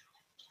Cooking,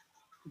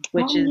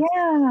 which is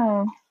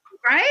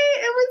right.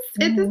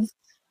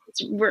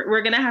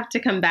 We're gonna have to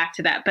come back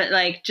to that, but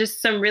like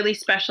just some really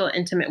special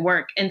intimate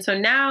work. And so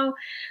now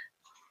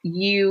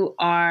you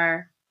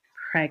are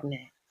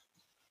pregnant.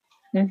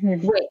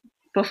 Mm-hmm. Wait,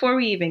 before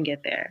we even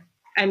get there,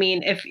 I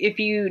mean, if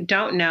you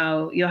don't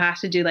know, you'll have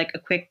to do like a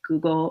quick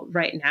Google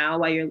right now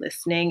while you're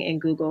listening,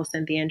 and Google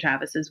Cynthia and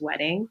Travis's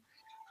wedding.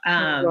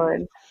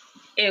 Lord.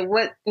 It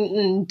was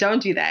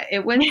don't do that.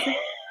 It was because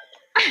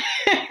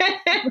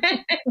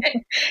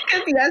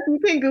yes, you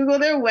can Google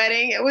their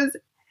wedding. It was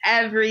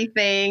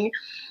everything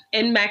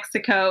in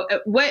Mexico.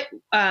 What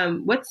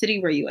city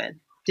were you in?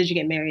 Did you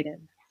get married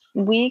in?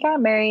 We got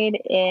married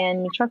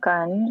in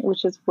Michoacan,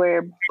 which is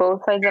where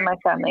both sides of my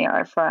family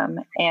are from.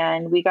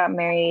 And we got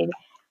married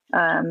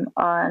on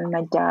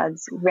my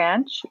dad's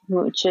ranch,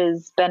 which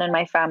has been in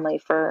my family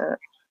for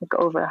like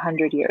over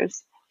 100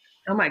 years.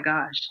 Oh my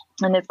gosh.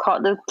 And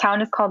the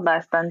town is called La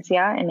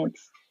Estancia, and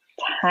it's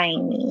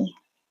tiny.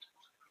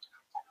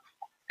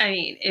 I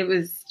mean, it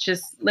was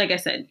just, like I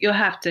said, you'll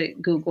have to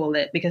Google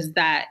it because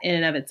that in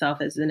and of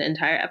itself is an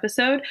entire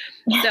episode.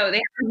 So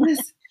they have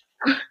this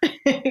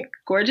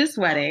gorgeous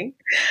wedding.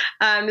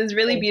 It's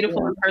really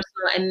beautiful and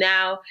personal. And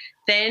now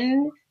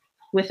then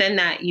within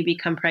that, you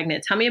become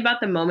pregnant. Tell me about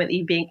the moment that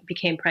you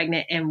became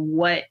pregnant and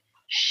what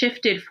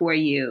shifted for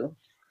you.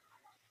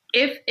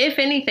 If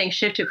anything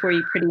shifted for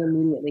you pretty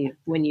immediately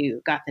when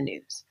you got the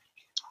news.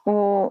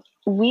 Well,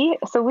 we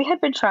had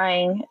been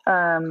trying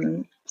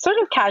sort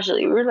of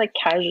casually. We were like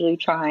casually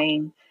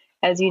trying,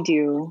 as you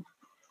do,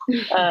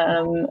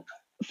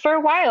 for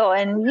a while,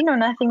 and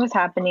nothing was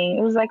happening.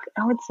 It was like,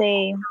 I would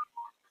say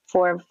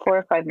 4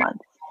 or 5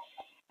 months.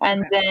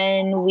 And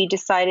then we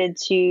decided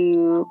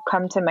to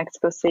come to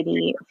Mexico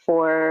City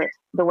for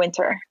the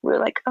winter. We were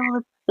like,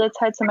 oh, let's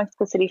head to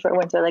Mexico City for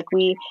winter. Like,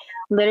 we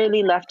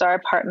literally left our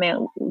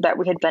apartment that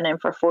we had been in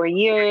for 4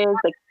 years,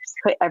 like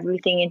put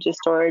everything into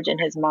storage in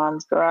his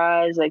mom's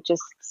garage, like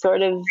just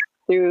sort of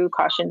threw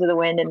caution to the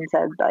wind and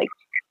said, like,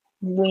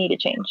 we need to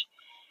change.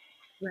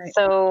 Right.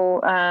 So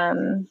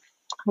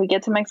we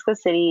get to Mexico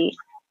City.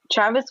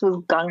 Travis was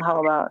gung-ho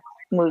about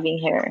moving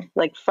here,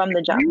 like from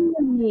the jump.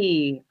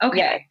 Really? Okay.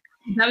 Yeah.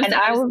 And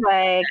I was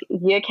like,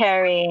 you're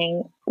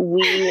carrying.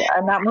 We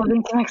are not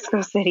moving to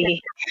Mexico City.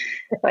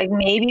 Like,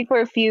 maybe for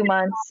a few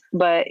months,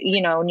 but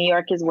New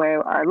York is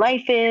where our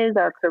life is,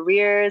 our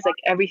careers, like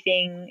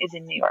everything is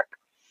in New York.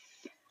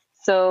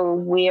 So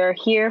we are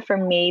here for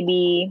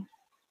maybe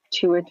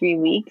 2 or 3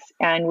 weeks.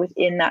 And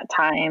within that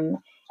time,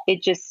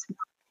 it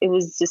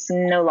was just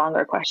no longer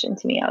a question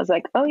to me. I was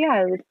like, oh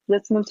yeah,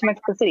 let's move to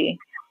Mexico City.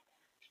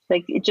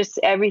 Like, it just,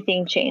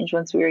 everything changed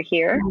once we were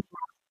here.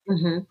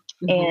 Mm-hmm.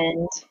 Mm-hmm.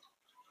 And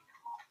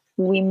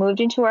we moved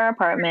into our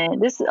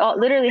apartment. This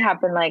literally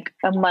happened like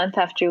a month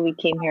after we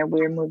came here.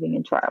 We were moving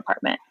into our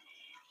apartment.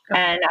 Okay.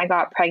 And I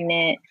got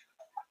pregnant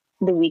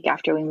the week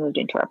after we moved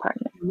into our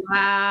apartment.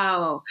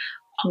 Wow.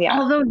 Yeah.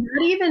 Although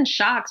not even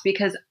shocked,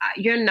 because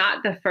you're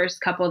not the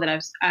first couple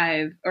that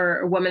I've or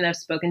a woman that I've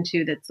spoken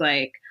to that's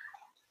like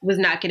was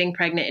not getting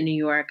pregnant in New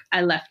York.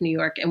 I left New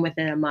York and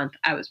within a month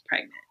I was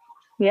pregnant.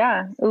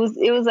 Yeah, it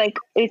was like,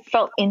 it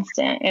felt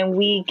instant, and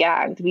we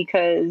gagged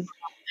because,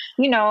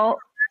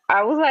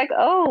 I was like,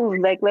 oh,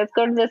 like, let's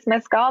go to this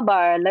mezcal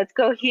bar. Let's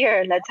go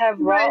here. Let's have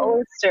raw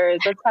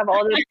oysters. Let's have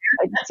all the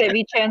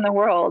ceviche in the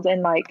world.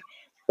 And like,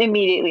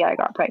 immediately I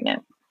got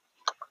pregnant.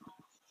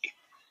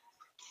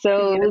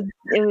 So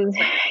it was,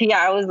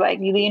 I was like,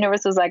 the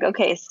universe was like,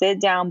 okay,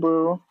 sit down,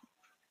 boo.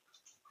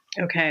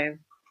 Okay.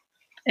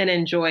 And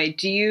enjoy.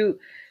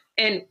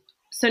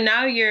 So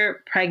now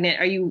you're pregnant.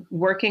 Are you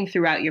working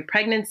throughout your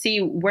pregnancy?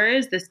 Where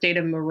is the state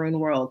of Maroon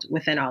World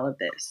within all of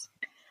this?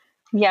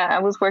 Yeah, I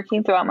was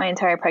working throughout my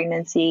entire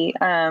pregnancy.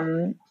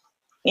 And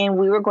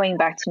we were going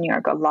back to New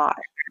York a lot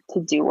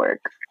to do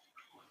work.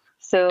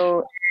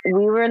 So we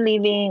were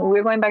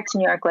going back to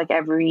New York like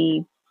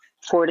every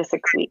 4 to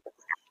 6 weeks,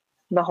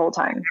 the whole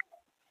time.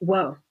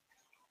 Whoa.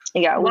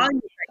 Yeah. While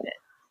you were pregnant.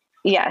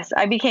 Yes.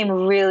 I became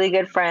really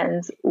good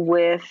friends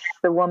with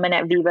the woman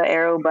at Viva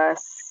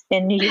Aerobus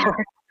in New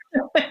York.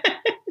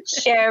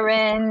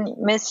 Sharon,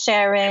 Miss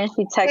Sharon,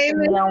 she texted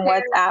me on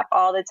WhatsApp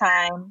all the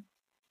time.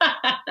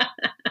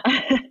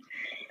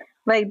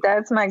 Like,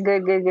 that's my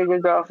good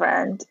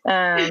girlfriend.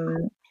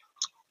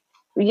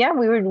 yeah,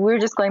 we were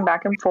just going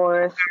back and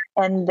forth,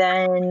 and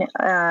then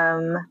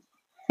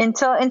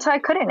until I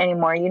couldn't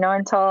anymore,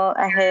 until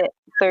I hit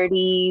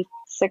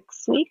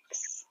 36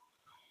 weeks,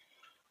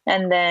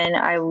 and then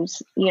I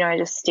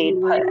just stayed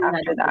You put really had to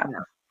after sit that.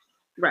 down.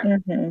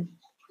 Right. Hmm.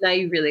 Now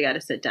you really got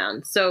to sit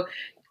down. So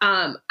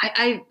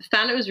I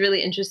found it was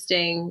really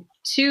interesting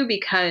too,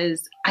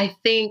 because I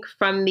think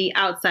from the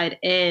outside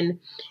in,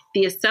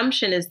 the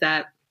assumption is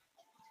that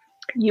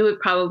you would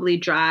probably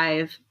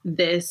drive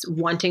this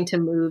wanting to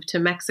move to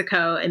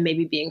Mexico and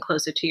maybe being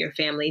closer to your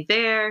family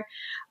there.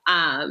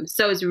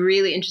 So it's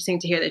really interesting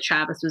to hear that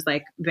Travis was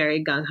like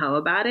very gung ho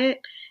about it.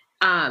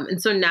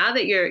 And so now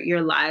that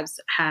your lives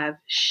have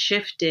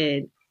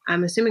shifted,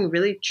 I'm assuming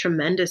really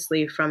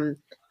tremendously from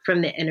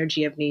the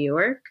energy of New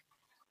York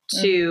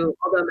to,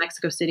 although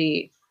Mexico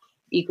City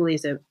equally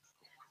is a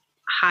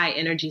high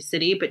energy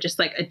city, but just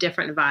like a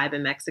different vibe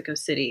in Mexico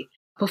City.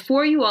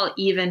 Before you all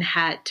even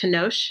had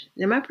Tenoch,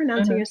 am I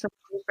pronouncing your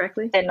name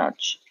correctly?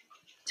 Tenoch.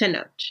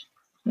 Tenoch.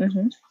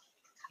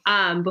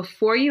 Hmm.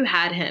 Before you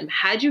had him,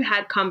 had you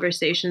had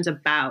conversations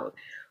about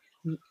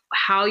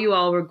how you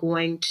all were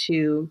going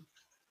to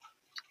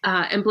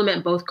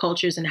implement both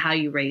cultures and how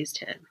you raised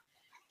him?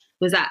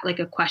 Was that like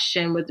a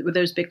question? Were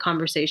those big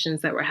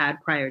conversations that were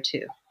had prior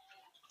to?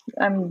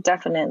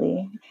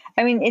 Definitely.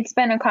 I mean, it's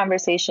been a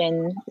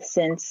conversation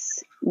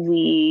since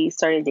we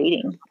started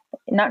dating.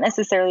 Not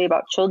necessarily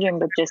about children,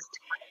 but just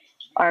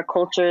our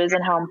cultures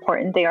and how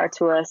important they are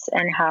to us,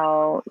 and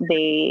how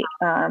they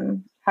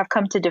have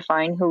come to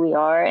define who we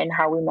are and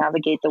how we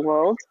navigate the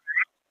world.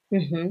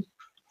 Mm-hmm.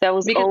 That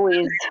was Because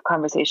always a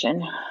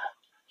conversation.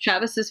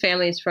 Travis's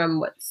family is from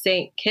what,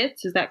 St.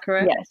 Kitts? Is that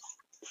correct? Yes,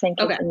 St.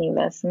 Kitts and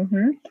Nevis.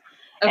 Mm-hmm.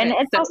 Okay, And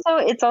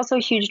it's also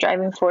a huge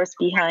driving force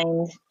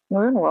behind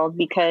Maroon World,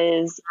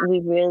 because we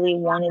really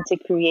wanted to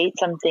create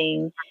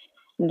something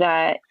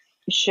that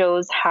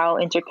shows how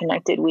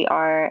interconnected we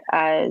are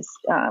as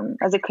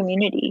a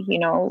community,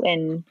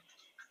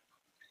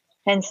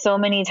 and so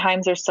many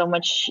times there's so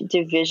much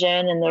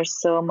division and there's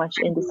so much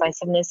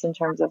indecisiveness in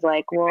terms of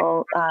like,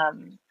 well,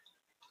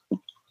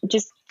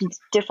 just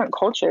different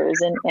cultures,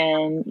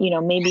 and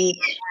maybe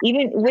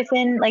even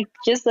within, like,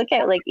 just look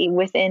at like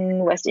within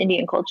West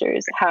Indian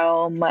cultures,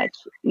 how much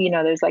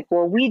there's like,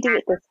 well, we do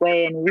it this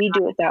way and we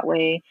do it that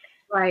way.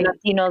 right.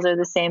 Latinos are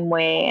the same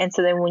way, and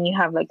so then when you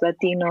have like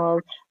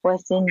Latinos,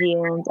 West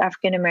Indians,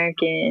 African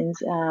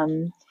Americans,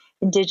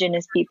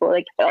 indigenous people,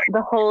 like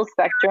the whole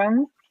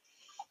spectrum,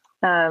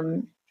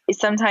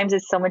 sometimes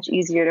it's so much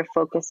easier to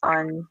focus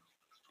on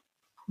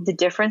the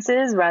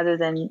differences rather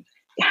than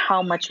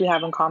how much we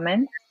have in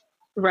common.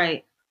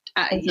 Right.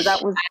 And so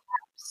that was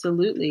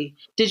Absolutely.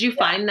 Did you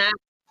find that?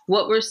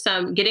 What were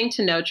some, getting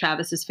to know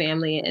Travis's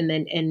family and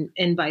then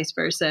and vice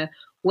versa,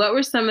 what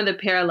were some of the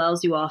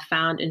parallels you all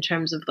found in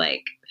terms of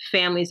like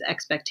families'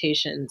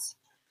 expectations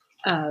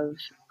of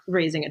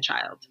raising a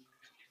child?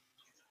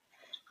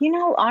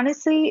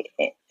 honestly,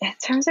 in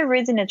terms of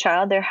raising a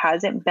child, there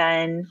hasn't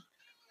been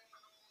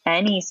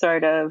any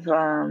sort of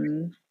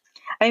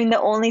I mean,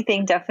 the only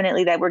thing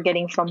definitely that we're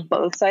getting from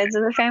both sides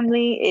of the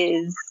family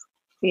is,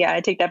 yeah,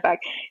 I take that back,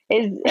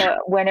 is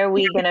when are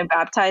we going to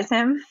baptize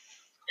him?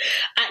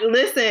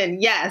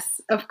 Listen,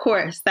 yes, of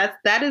course.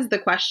 That is the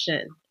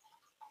question.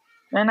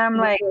 And I'm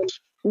like,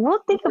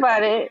 we'll think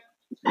about it.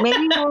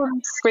 Maybe we'll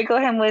sprinkle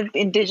him with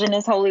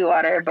indigenous holy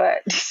water,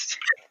 but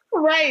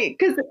Right,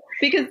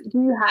 because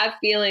you have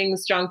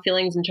strong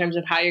feelings in terms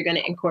of how you're going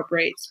to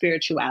incorporate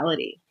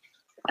spirituality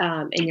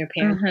in your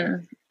parenting.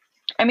 Mm-hmm.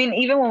 I mean,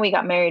 even when we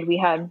got married, we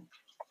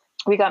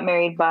got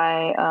married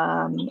by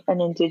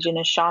an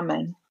indigenous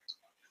shaman,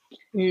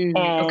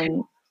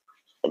 and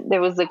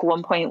there was like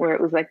one point where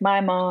it was like my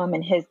mom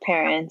and his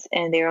parents,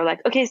 and they were like,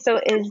 okay, so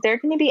is there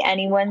going to be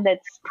anyone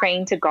that's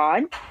praying to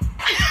God?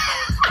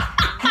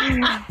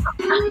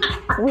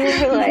 We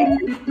were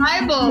like,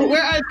 Bible,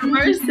 where are the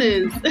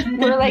verses?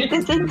 We're like,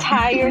 this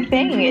entire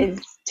thing is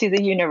to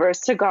the universe,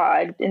 to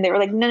God. And they were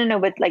like, no,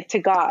 but like to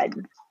God.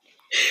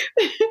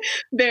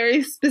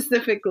 Very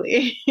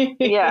specifically.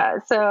 Yeah.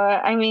 So,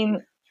 I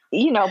mean,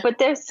 but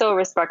they're so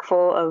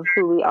respectful of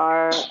who we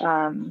are.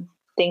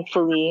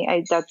 Thankfully,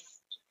 that's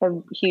a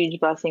huge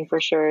blessing for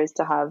sure, is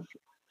to have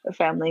a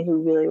family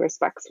who really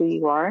respects who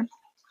you are.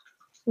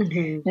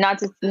 Mm-hmm. Not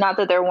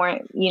that there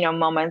weren't,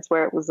 moments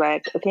where it was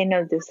like, okay,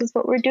 no, this is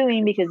what we're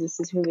doing because this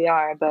is who we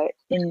are. But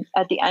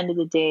at the end of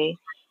the day,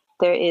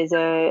 there is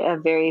a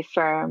very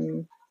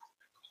firm,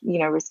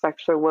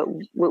 respect for what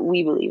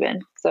we believe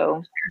in.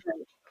 So,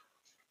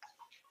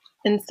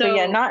 and so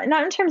yeah, not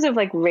in terms of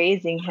like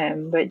raising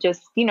him, but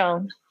just,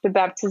 the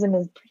baptism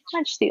is pretty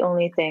much the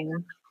only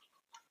thing.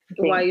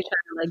 Why are you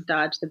trying to like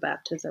dodge the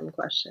baptism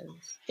questions?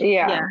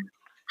 Yeah.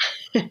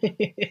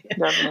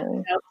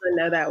 Definitely. I also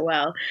know that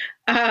well.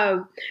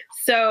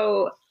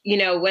 So,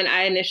 when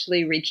I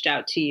initially reached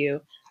out to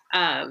you,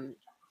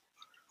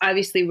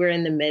 obviously we're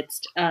in the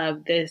midst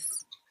of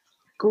this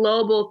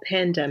global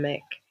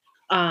pandemic,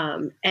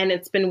 and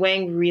it's been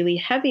weighing really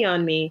heavy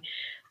on me.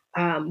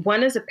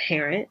 One, as a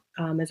parent,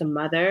 as a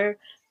mother,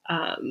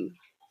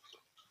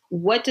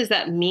 what does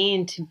that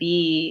mean to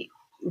be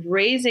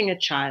raising a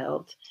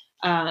child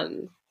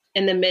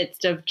in the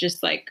midst of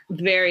just like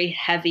very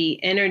heavy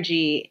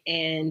energy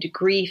and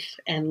grief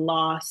and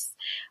loss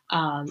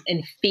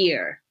and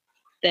fear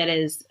that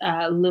is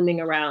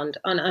looming around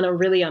on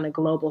a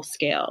global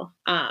scale.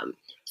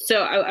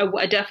 So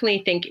I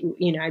definitely think,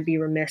 I'd be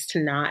remiss to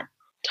not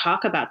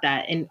talk about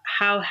that. And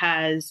how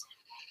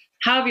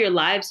have your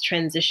lives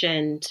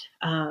transitioned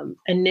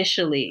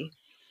initially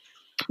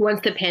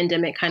once the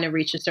pandemic kind of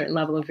reached a certain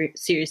level of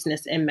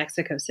seriousness in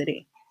Mexico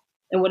City?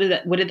 And what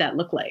did that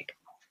look like?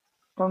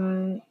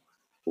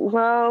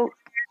 Well,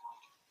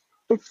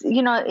 it's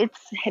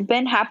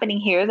been happening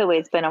here the way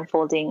it's been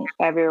unfolding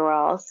everywhere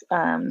else.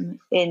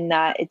 In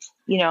that it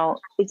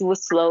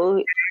was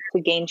slow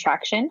to gain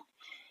traction.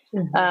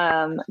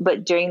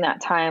 But during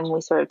that time,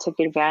 we sort of took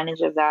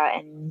advantage of that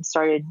and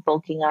started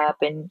bulking up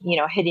and,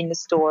 hitting the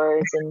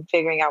stores and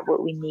figuring out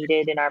what we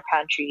needed in our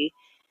pantry.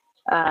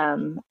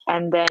 And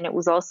then it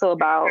was also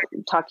about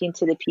talking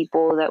to the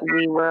people that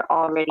we were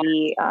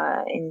already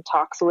in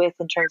talks with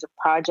in terms of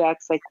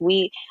projects. Like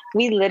we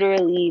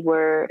literally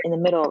were in the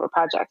middle of a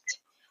project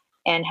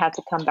and had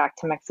to come back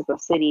to Mexico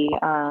City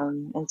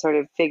and sort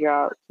of figure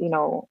out,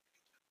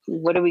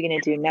 what are we going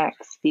to do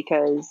next?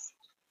 Because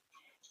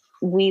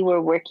we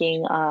were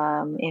working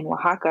in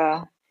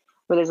Oaxaca,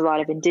 where there's a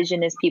lot of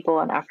indigenous people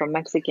and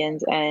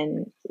Afro-Mexicans,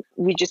 and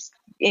we just,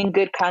 in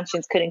good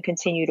conscience, couldn't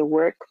continue to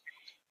work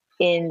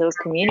in those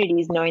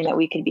communities knowing that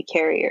we could be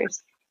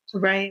carriers.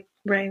 Right.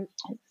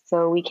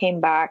 So we came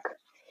back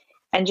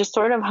and just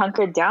sort of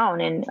hunkered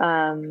down.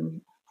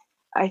 And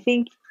I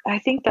think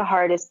the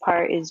hardest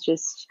part is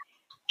just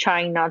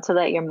trying not to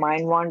let your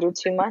mind wander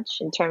too much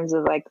in terms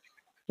of like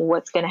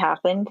what's going to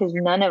happen, because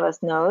none of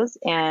us knows.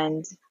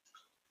 And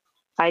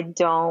I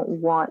don't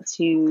want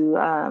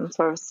to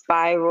sort of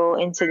spiral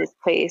into this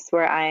place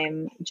where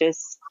I'm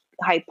just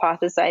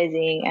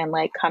hypothesizing and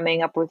like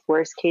coming up with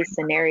worst case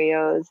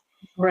scenarios.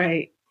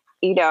 Right.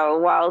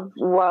 While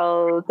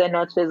the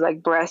noche is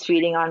like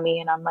breastfeeding on me,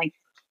 and I'm like,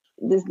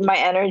 my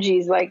energy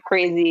is like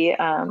crazy.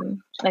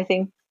 I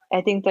think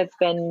that's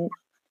been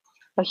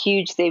a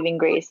huge saving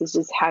grace, is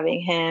just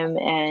having him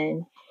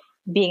and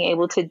being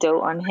able to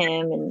dote on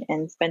him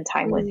and spend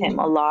time with him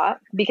a lot,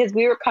 because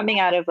we were coming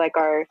out of like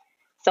our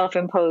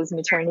self-imposed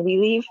maternity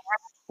leave.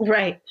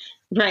 Right.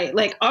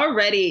 Like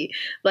already,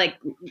 like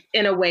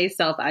in a way,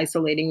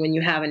 self-isolating when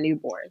you have a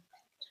newborn.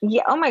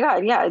 Yeah. Oh my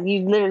God. Yeah.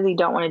 You literally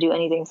don't want to do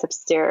anything except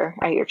stare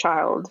at your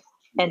child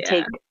and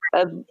take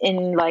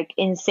in like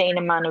insane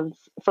amount of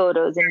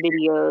photos and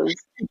videos.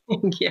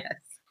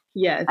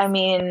 Yes. I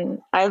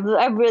mean, I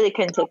really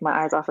couldn't take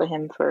my eyes off of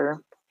him for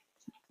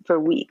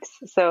weeks.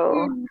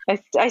 So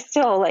I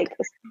still like,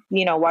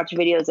 watch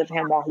videos of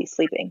him while he's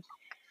sleeping.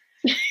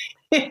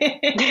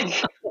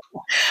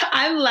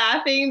 I'm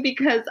laughing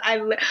because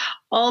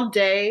all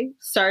day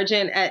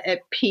Sergeant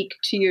at peak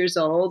 2 years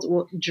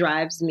old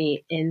drives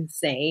me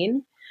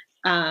insane,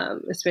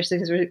 especially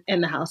because we're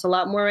in the house a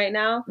lot more right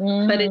now.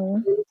 But as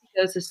soon as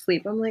he goes to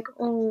sleep, I'm like,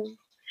 oh.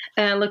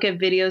 And I look at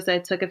videos I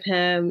took of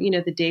him,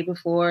 the day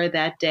before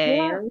that day.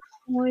 Yeah. I'm like,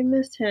 oh, I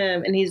missed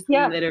him. And he's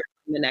literally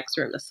in the next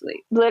room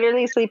asleep.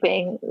 Literally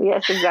sleeping.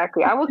 Yes,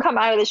 exactly. I would come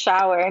out of the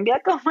shower and be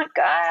like, oh my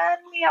God,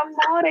 mi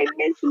amor, I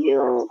miss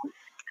you.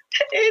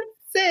 It's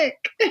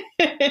sick.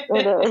 It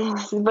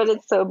is, but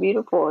it's so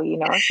beautiful,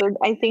 So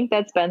I think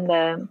that's been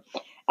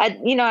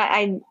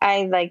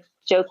I like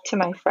joke to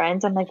my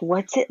friends. I'm like,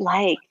 what's it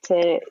like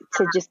to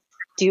just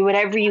do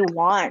whatever you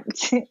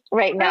want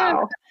right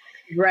now?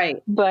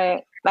 Right.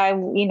 But I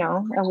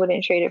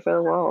wouldn't trade it for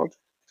the world.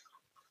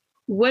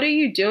 What are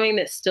you doing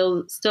that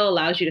still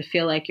allows you to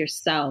feel like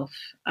yourself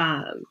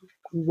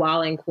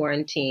while in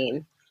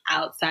quarantine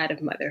outside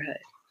of motherhood?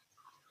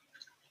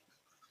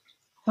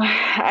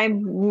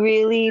 I'm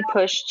really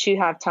pushed to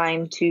have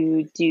time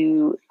to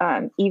do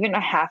even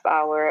a half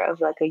hour of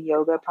like a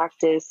yoga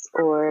practice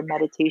or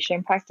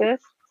meditation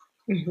practice.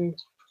 Mm-hmm.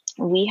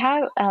 We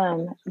have,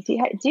 do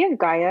you have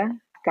Gaia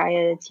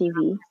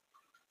TV?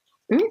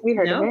 Have you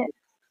heard of it?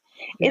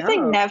 It's like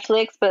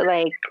Netflix, but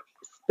like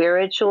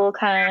spiritual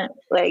kind,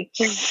 like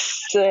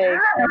just like.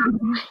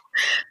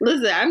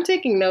 Listen, I'm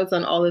taking notes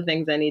on all the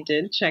things I need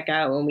to check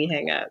out when we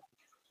hang out.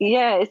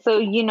 Yeah,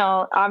 so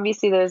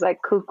obviously there's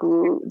like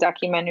cuckoo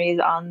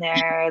documentaries on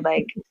there,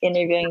 like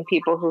interviewing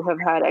people who have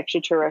had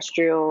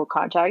extraterrestrial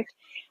contact.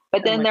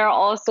 But then there are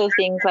also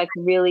things like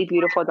really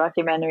beautiful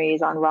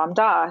documentaries on Ram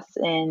Dass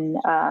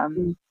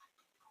and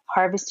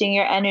harvesting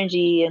your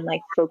energy and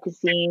like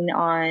focusing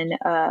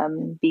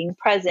on being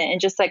present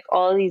and just like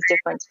all these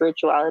different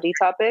spirituality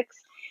topics.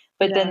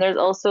 But then there's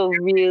also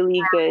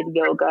really good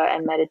yoga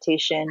and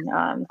meditation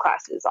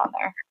classes on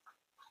there.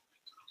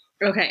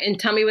 Okay, and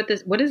tell me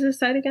what is this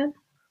site again?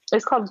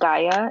 It's called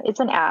Gaia.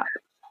 It's an app.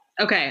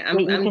 Okay,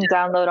 you can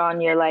download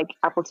on your like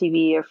Apple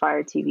TV or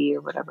Fire TV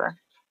or whatever.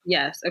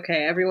 Yes.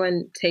 Okay,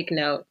 everyone take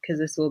note, because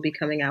this will be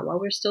coming out while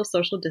we're still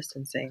social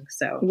distancing.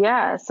 So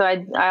yeah, so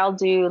I'll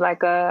do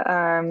like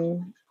a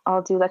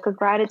I'll do like a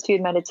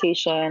gratitude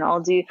meditation.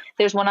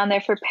 There's one on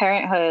there for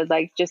parenthood,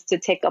 like just to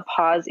take a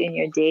pause in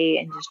your day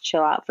and just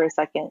chill out for a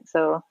second.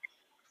 So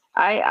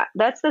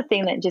that's the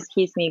thing that just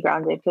keeps me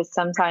grounded, because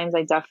sometimes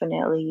I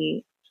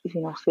definitely,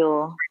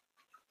 feel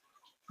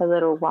a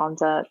little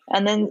wound up.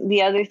 And then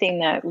the other thing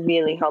that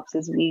really helps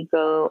is we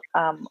go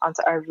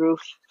onto our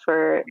roof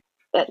for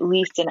at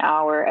least an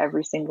hour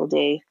every single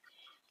day,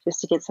 just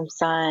to get some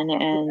sun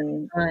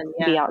and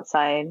be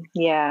outside.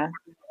 Yeah.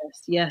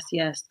 Yes.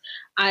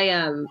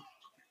 I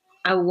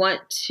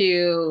want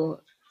to,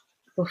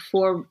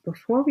 before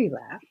we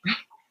wrap,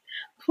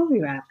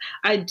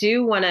 I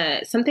do want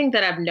to, something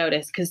that I've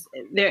noticed, because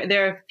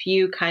there are a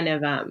few kind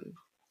of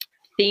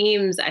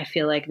themes, I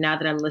feel like, now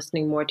that I'm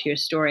listening more to your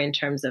story, in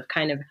terms of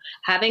kind of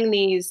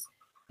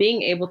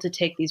being able to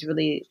take these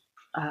really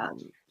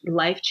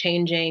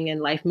life-changing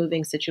and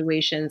life-moving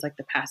situations, like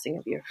the passing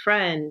of your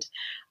friend,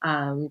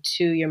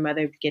 to your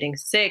mother getting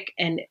sick,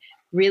 and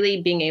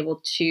really being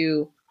able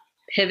to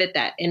pivot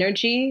that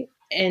energy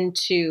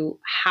into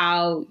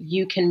how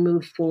you can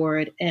move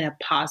forward in a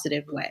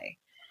positive way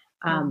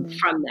from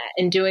that,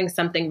 and doing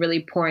something,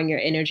 really pouring your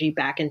energy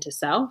back into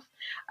self.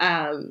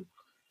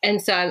 And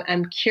so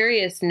I'm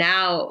curious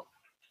now,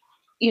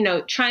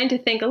 trying to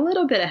think a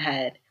little bit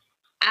ahead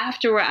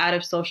after we're out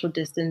of social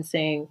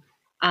distancing.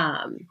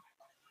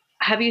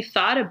 Have you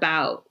thought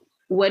about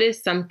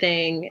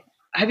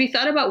have you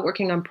thought about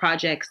working on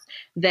projects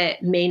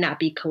that may not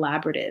be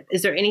collaborative?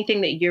 Is there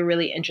anything that you're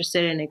really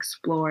interested in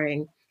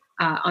exploring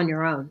on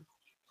your own?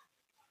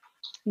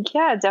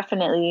 Yeah,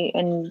 definitely.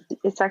 And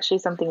it's actually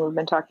something we've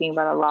been talking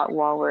about a lot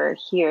while we're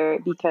here,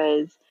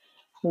 because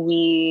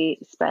we've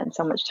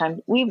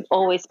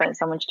always spent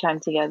so much time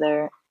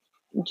together,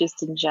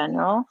 just in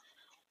general.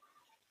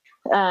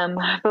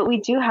 But we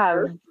do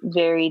have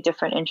very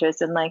different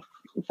interests. And like,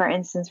 for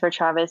instance, for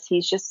Travis,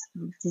 he's just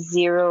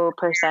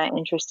 0%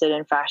 interested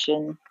in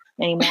fashion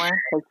anymore.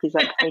 Like, he's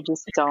like, I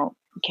just don't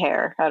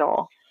care at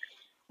all.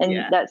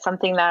 And that's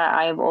something that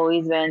I've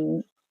always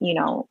been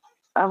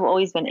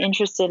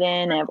interested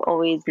in, I've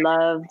always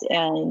loved,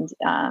 and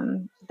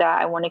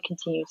that I want to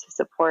continue to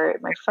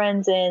support my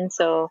friends in.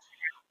 So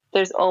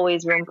there's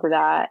always room for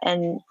that.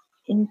 And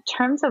in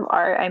terms of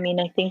art, I mean,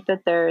 I think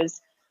that there's,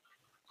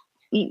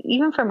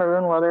 even for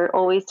Maroon World, there are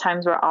always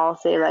times where I'll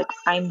say, like,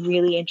 I'm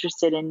really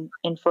interested in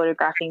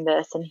photographing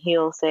this, and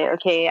he'll say,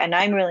 okay, and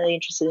I'm really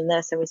interested in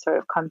this, and we sort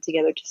of come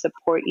together to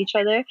support each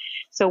other.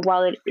 So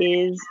while it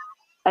is,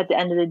 at the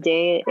end of the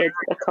day, it's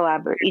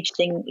a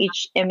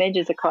each image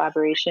is a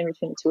collaboration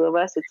between the two of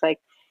us. It's like,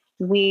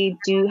 we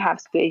do have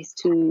space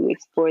to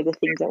explore the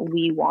things that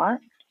we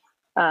want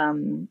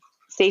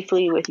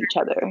safely with each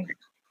other.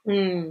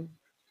 Oh,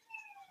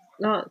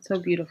 it's so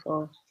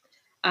beautiful.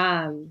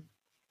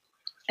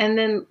 And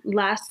then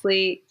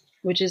lastly,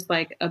 which is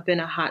like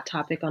been a hot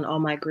topic on all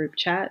my group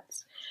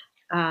chats,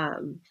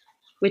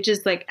 which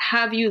is like,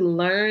 have you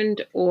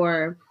learned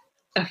or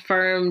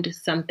affirmed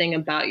something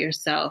about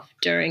yourself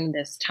during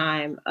this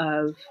time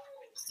of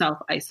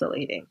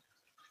self-isolating,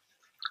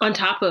 on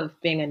top of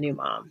being a new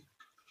mom?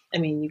 I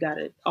mean, you got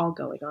it all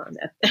going on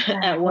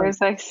at once.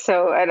 There's like,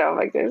 so, I know,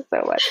 like, there's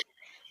so much.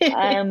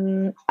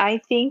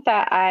 I think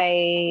that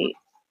I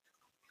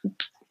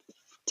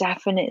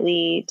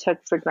definitely took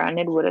for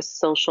granted what a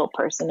social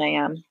person I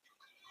am,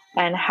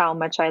 and how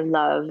much I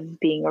love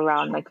being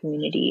around my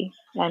community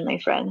and my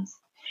friends.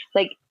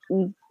 Like,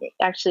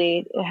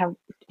 actually,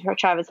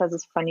 Travis has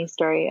this funny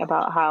story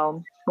about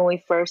how when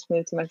we first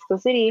moved to Mexico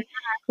City,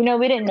 we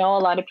didn't know a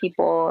lot of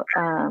people,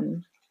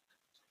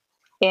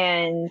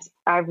 and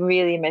I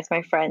really miss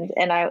my friends.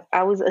 And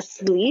I was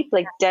asleep,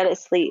 like dead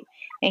asleep.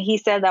 And he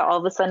said that all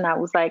of a sudden I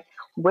was like,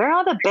 where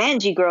are the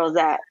Banji girls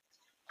at?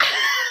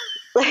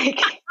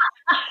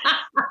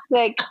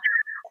 like,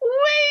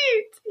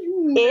 Wait,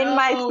 in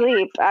my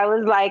sleep, I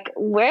was like,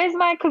 where's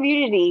my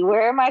community?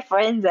 Where are my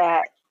friends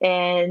at?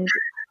 And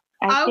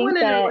I think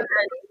that know what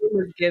that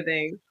was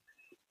giving.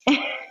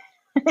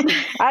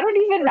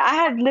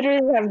 I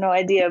literally have no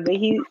idea, but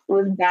he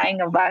was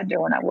dying of laughter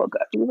when I woke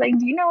up. He was like,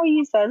 do you know what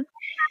he said?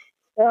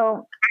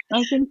 So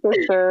I think for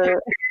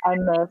sure I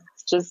miss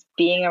just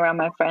being around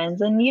my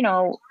friends. And,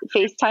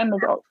 FaceTime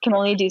can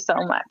only do so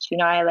much.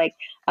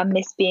 I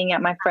miss being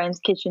at my friend's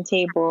kitchen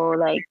table,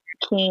 like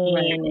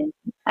king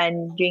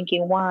and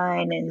drinking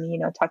wine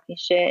and, talking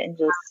shit and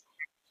just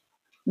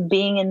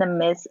being in the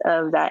midst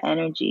of that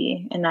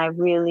energy. And I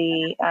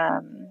really, I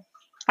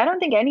don't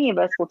think any of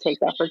us will take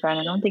that for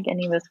granted. I don't think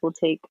any of us will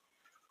take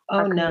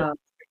our for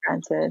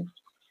granted.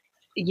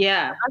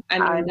 Yeah.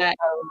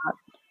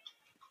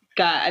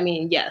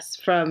 Yes,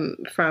 from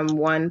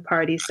one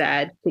party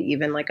sad to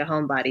even like a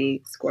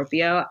homebody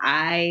Scorpio,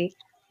 I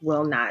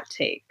will not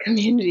take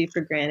community for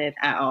granted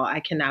at all.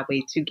 I cannot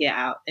wait to get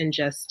out and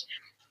just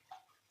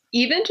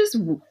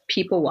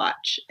people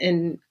watch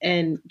and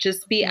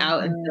just be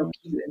out and feel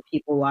cute and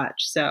people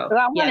watch. So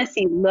I want to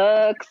see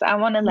looks. I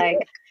want to I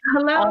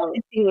want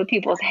to see what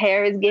people's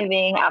hair is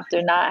giving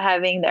after not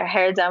having their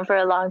hair done for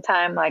a long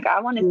time. Like,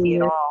 I want to see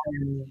it all.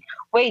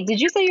 Wait,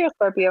 did you say you're a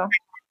Scorpio?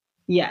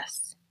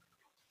 Yes.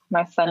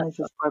 My son is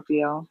a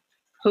Scorpio.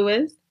 Who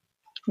is?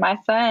 My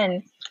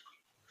son.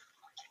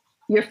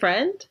 Your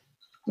friend?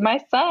 My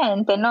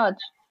son, Tenoch.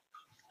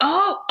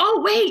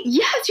 Oh, wait.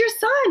 Yes, your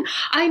son.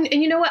 And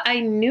you know what? I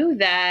knew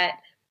that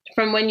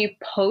from when you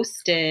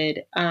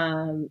posted.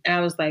 And I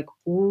was like,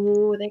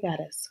 ooh, they got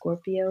a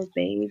Scorpio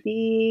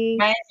baby.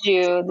 Mind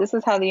you, this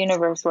is how the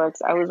universe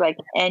works. I was like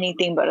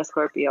anything but a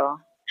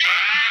Scorpio.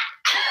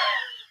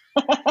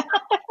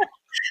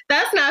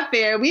 That's not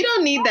fair. We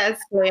don't need that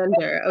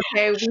slander,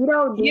 okay? We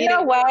don't need You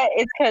know what?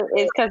 It's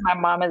because my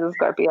mom is a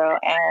Scorpio,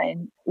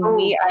 and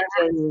we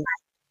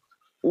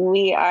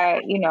are,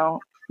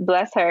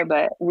 bless her,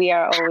 but we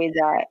are always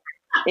at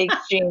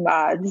extreme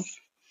odds.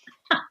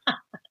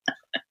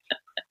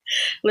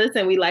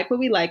 Listen, we like what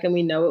we like and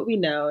we know what we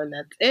know, and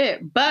that's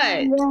it.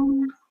 But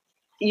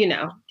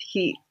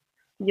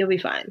you'll be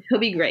fine. He'll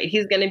be great.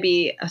 He's gonna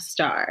be a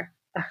star.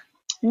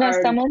 No,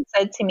 someone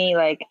said to me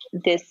like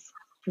this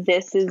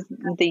is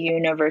the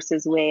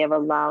universe's way of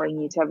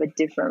allowing you to have a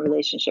different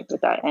relationship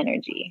with that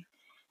energy.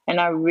 And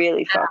I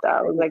really felt that.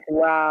 I was like,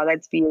 wow,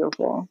 that's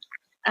beautiful.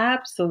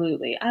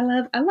 Absolutely. I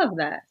love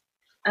that.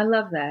 I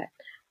love that.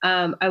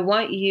 I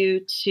want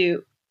you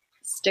to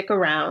stick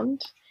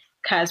around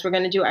because we're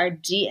going to do our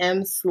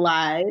DM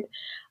slide.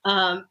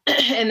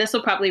 And this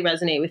will probably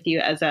resonate with you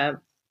as a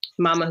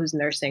mama who's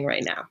nursing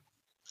right now.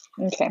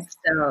 Okay.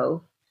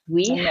 So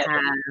we have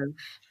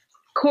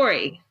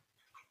Corey,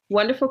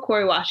 wonderful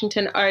Corey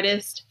Washington,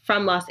 artist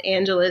from Los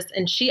Angeles.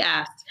 And she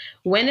asked,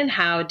 when and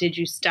how did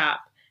you stop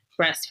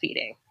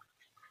breastfeeding?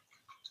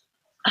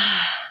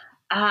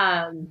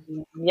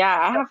 Yeah,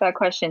 I have that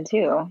question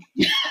too.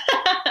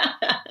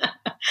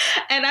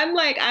 And I'm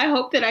like, I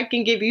hope that I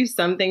can give you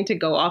something to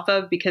go off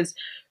of because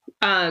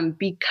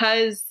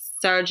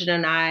Sargent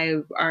and I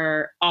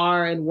are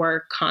and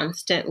were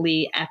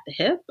constantly at the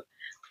hip.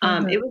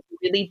 It was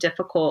really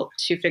difficult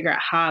to figure out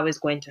how I was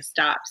going to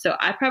stop. So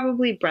I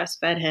probably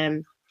breastfed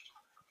him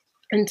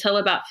until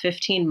about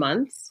 15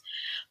 months,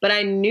 but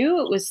I knew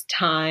it was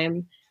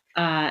time.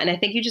 And I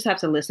think you just have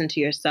to listen to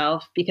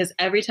yourself because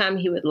every time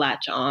he would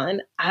latch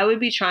on, I would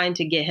be trying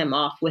to get him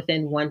off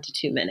within 1 to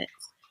 2 minutes.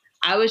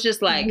 I was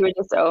just like, you were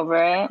just over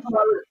it. I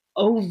was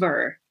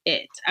over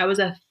it. I was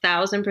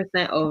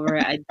 1,000% over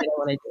it. I didn't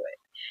want to do it.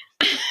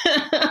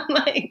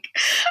 Like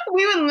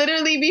we would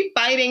literally be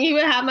fighting. He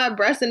would have my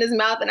breast in his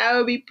mouth and I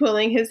would be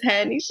pulling his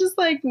head. And he's just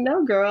like,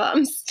 no, girl,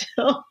 I'm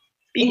still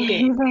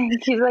beating.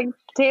 He's like,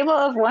 table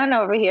of one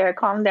over here.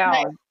 Calm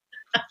down.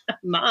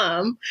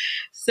 Mom.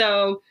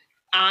 So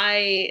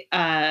my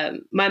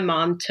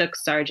mom took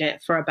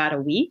Sargent for about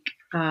a week.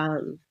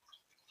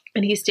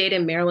 And he stayed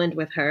in Maryland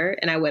with her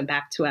and I went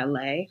back to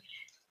LA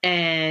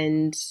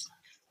and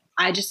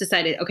I just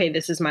decided, okay,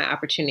 this is my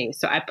opportunity.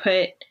 So I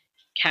put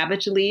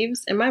cabbage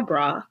leaves in my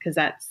bra because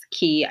that's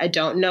key. I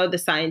don't know the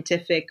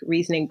scientific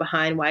reasoning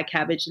behind why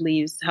cabbage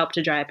leaves help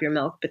to dry up your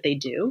milk, but they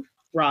do,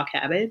 raw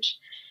cabbage.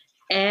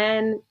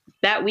 And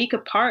that week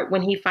apart,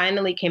 when he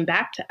finally came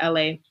back to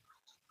LA,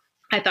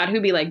 I thought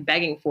he'd be like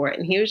begging for it.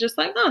 And he was just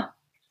like, oh,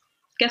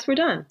 guess we're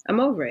done. I'm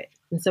over it.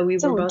 And so we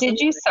were both. Did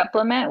you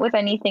supplement with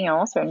anything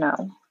else or no?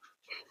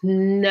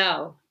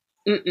 No.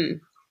 Mm-mm.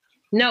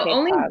 No, Okay,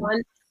 only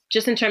once,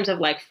 just in terms of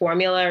like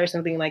formula or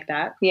something like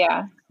that.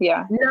 Yeah.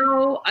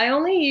 No, I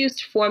only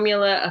used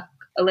formula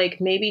like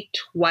maybe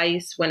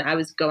twice when I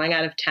was going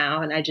out of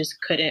town and I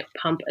just couldn't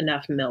pump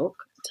enough milk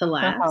to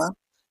last.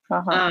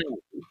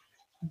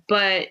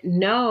 But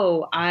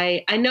no,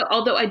 I know,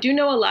 although I do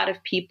know a lot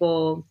of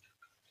people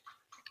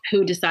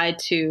who decide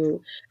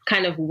to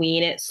kind of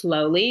wean it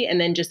slowly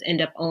and then just end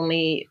up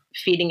only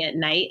feeding at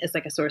night as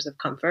like a source of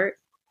comfort.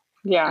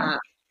 Yeah.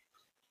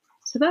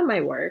 So that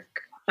might work.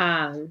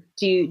 Do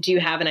you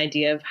have an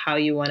idea of how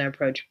you want to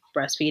approach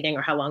breastfeeding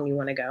or how long you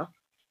want to go?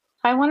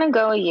 I want to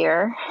go a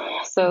year.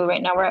 So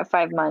right now we're at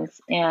 5 months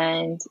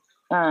and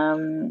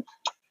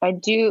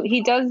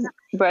he does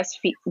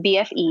breastfeed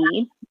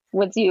BFE.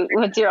 Once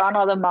you're on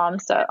all the mom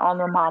stuff, on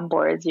the mom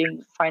boards,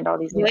 you find all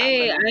these.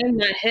 Wait, I'm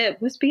not hip.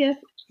 What's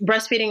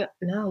breastfeeding?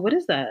 No, what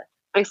is that?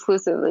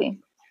 Exclusively.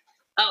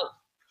 Oh,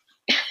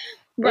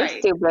 right. It's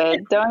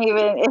stupid. Don't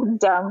even. It's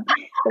dumb.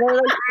 But I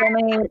was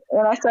like,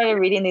 when I started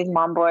reading these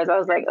mom boards, I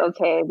was like,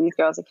 okay, these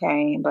girls are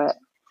carrying, but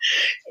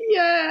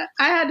yeah,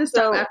 I had to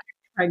stop after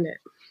pregnant.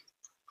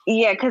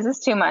 Yeah, because it's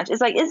too much.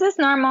 It's like, is this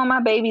normal? My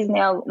baby's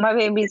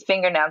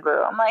fingernail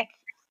grew. I'm like,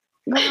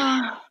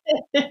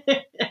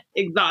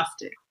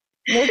 exhausted.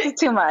 This is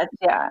too much,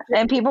 yeah.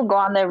 And people go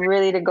on there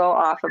really to go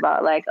off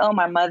about like, oh,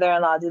 my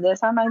mother-in-law did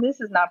this. I'm like,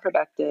 this is not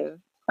productive.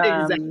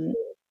 Exactly.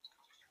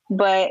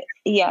 But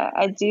yeah,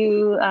 I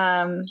do.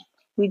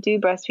 We do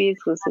breastfeed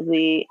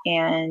exclusively,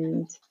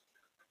 and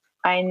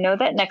I know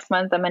that next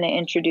month I'm going to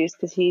introduce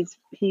because he's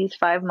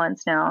 5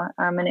 months now.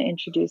 I'm going to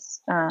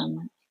introduce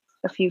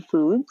a few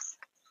foods.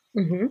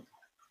 Mm-hmm.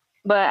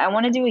 But I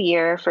want to do a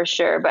year for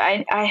sure. But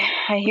I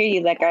hear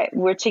you. Like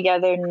we're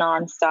together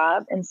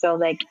nonstop, and so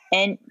like,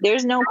 and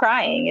there's no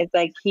crying. It's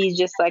like he's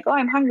just like, oh,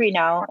 I'm hungry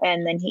now,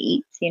 and then he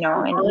eats,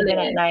 and even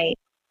at night,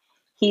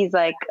 he's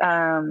like,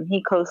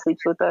 he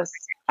co-sleeps with us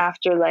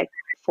after like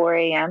 4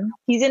 a.m.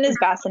 He's in his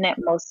bassinet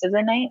most of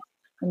the night,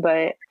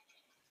 but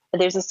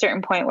there's a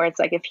certain point where it's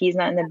like if he's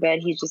not in the bed,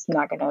 he's just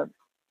not going to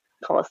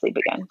fall asleep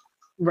again.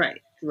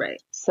 Right,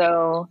 right.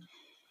 So,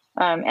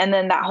 and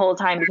then that whole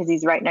time, because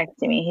he's right next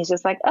to me, he's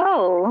just like,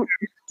 oh,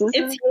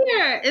 it's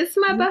here. It's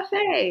my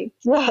buffet.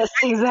 Yes,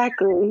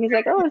 exactly. He's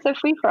like, oh, it's a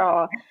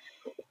free-for-all.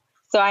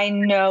 So I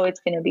know it's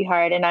going to be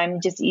hard. And I'm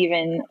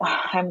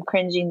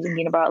cringing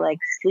thinking about like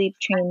sleep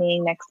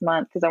training next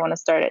month because I want to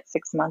start at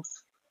 6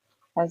 months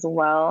as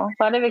well.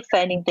 A lot of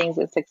exciting things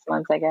at 6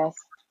 months, I guess.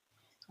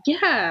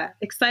 Yeah,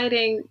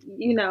 exciting.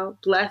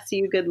 Bless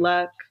you. Good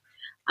luck.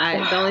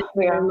 The only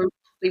thing I remember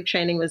sleep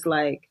training was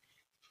like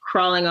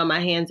crawling on my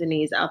hands and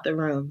knees out the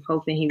room,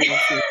 hoping he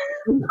won't see.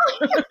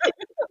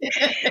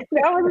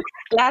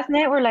 Last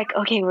night we're like,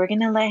 okay, we're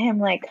gonna let him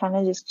like kind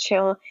of just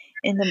chill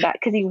in the back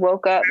because he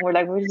woke up and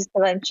we're just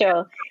gonna let him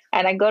chill.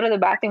 And I go to the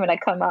bathroom and I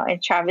come out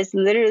and Travis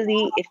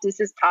literally, if this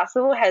is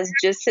possible, has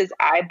just his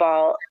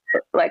eyeball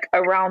like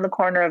around the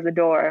corner of the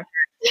door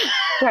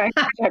trying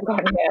to check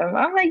on him.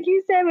 I'm like,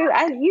 you said we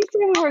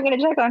were gonna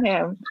check on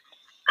him.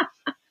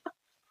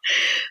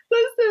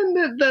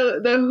 Listen,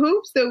 the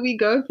hoops that we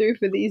go through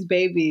for these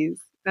babies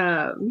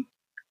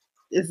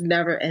is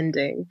never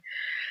ending.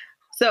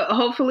 So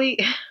hopefully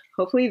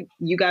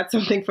you got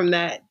something from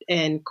that.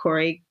 And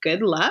Corey,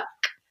 good luck.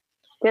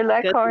 Good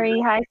luck,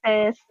 Corey. Hi,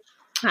 sis.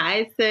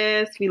 Hi,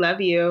 sis. We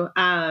love you.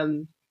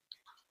 And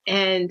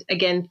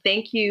again,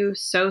 thank you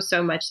so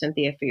much,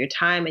 Cynthia, for your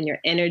time and your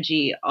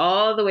energy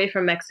all the way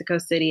from Mexico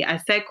City. I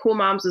said Cool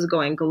Moms was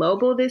going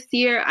global this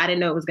year. I didn't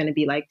know it was going to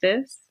be like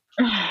this.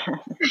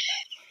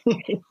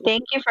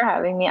 Thank you for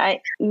having me.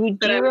 Do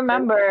you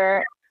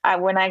remember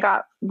when I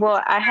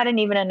hadn't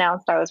even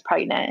announced I was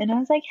pregnant and I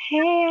was like,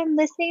 hey, I'm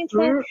listening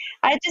to,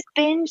 I just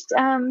binged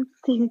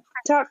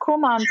Talk Cool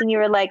Moms and you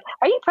were like,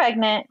 are you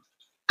pregnant?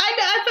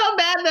 I felt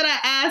bad that I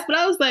asked, but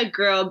I was like,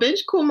 girl,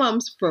 binge Cool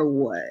Moms for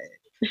what?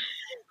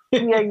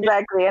 Yeah,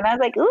 exactly. And I was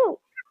like, ooh.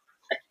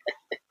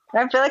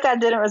 I feel like I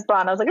didn't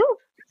respond. I was like, ooh.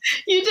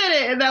 You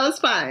did it, and that was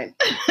fine.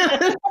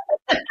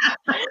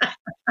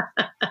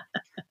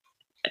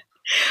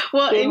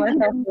 Well,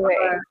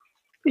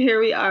 here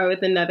we are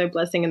with another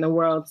blessing in the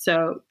world.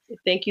 So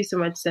thank you so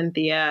much,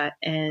 Cynthia.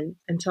 And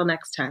until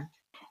next time.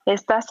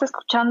 Estás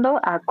escuchando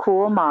a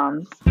Cool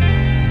Moms.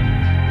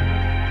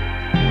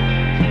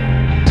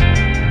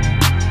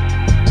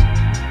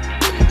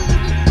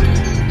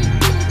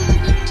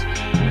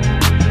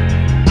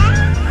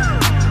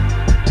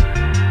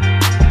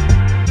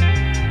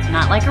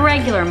 Not like a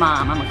regular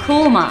mom. I'm a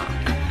cool mom.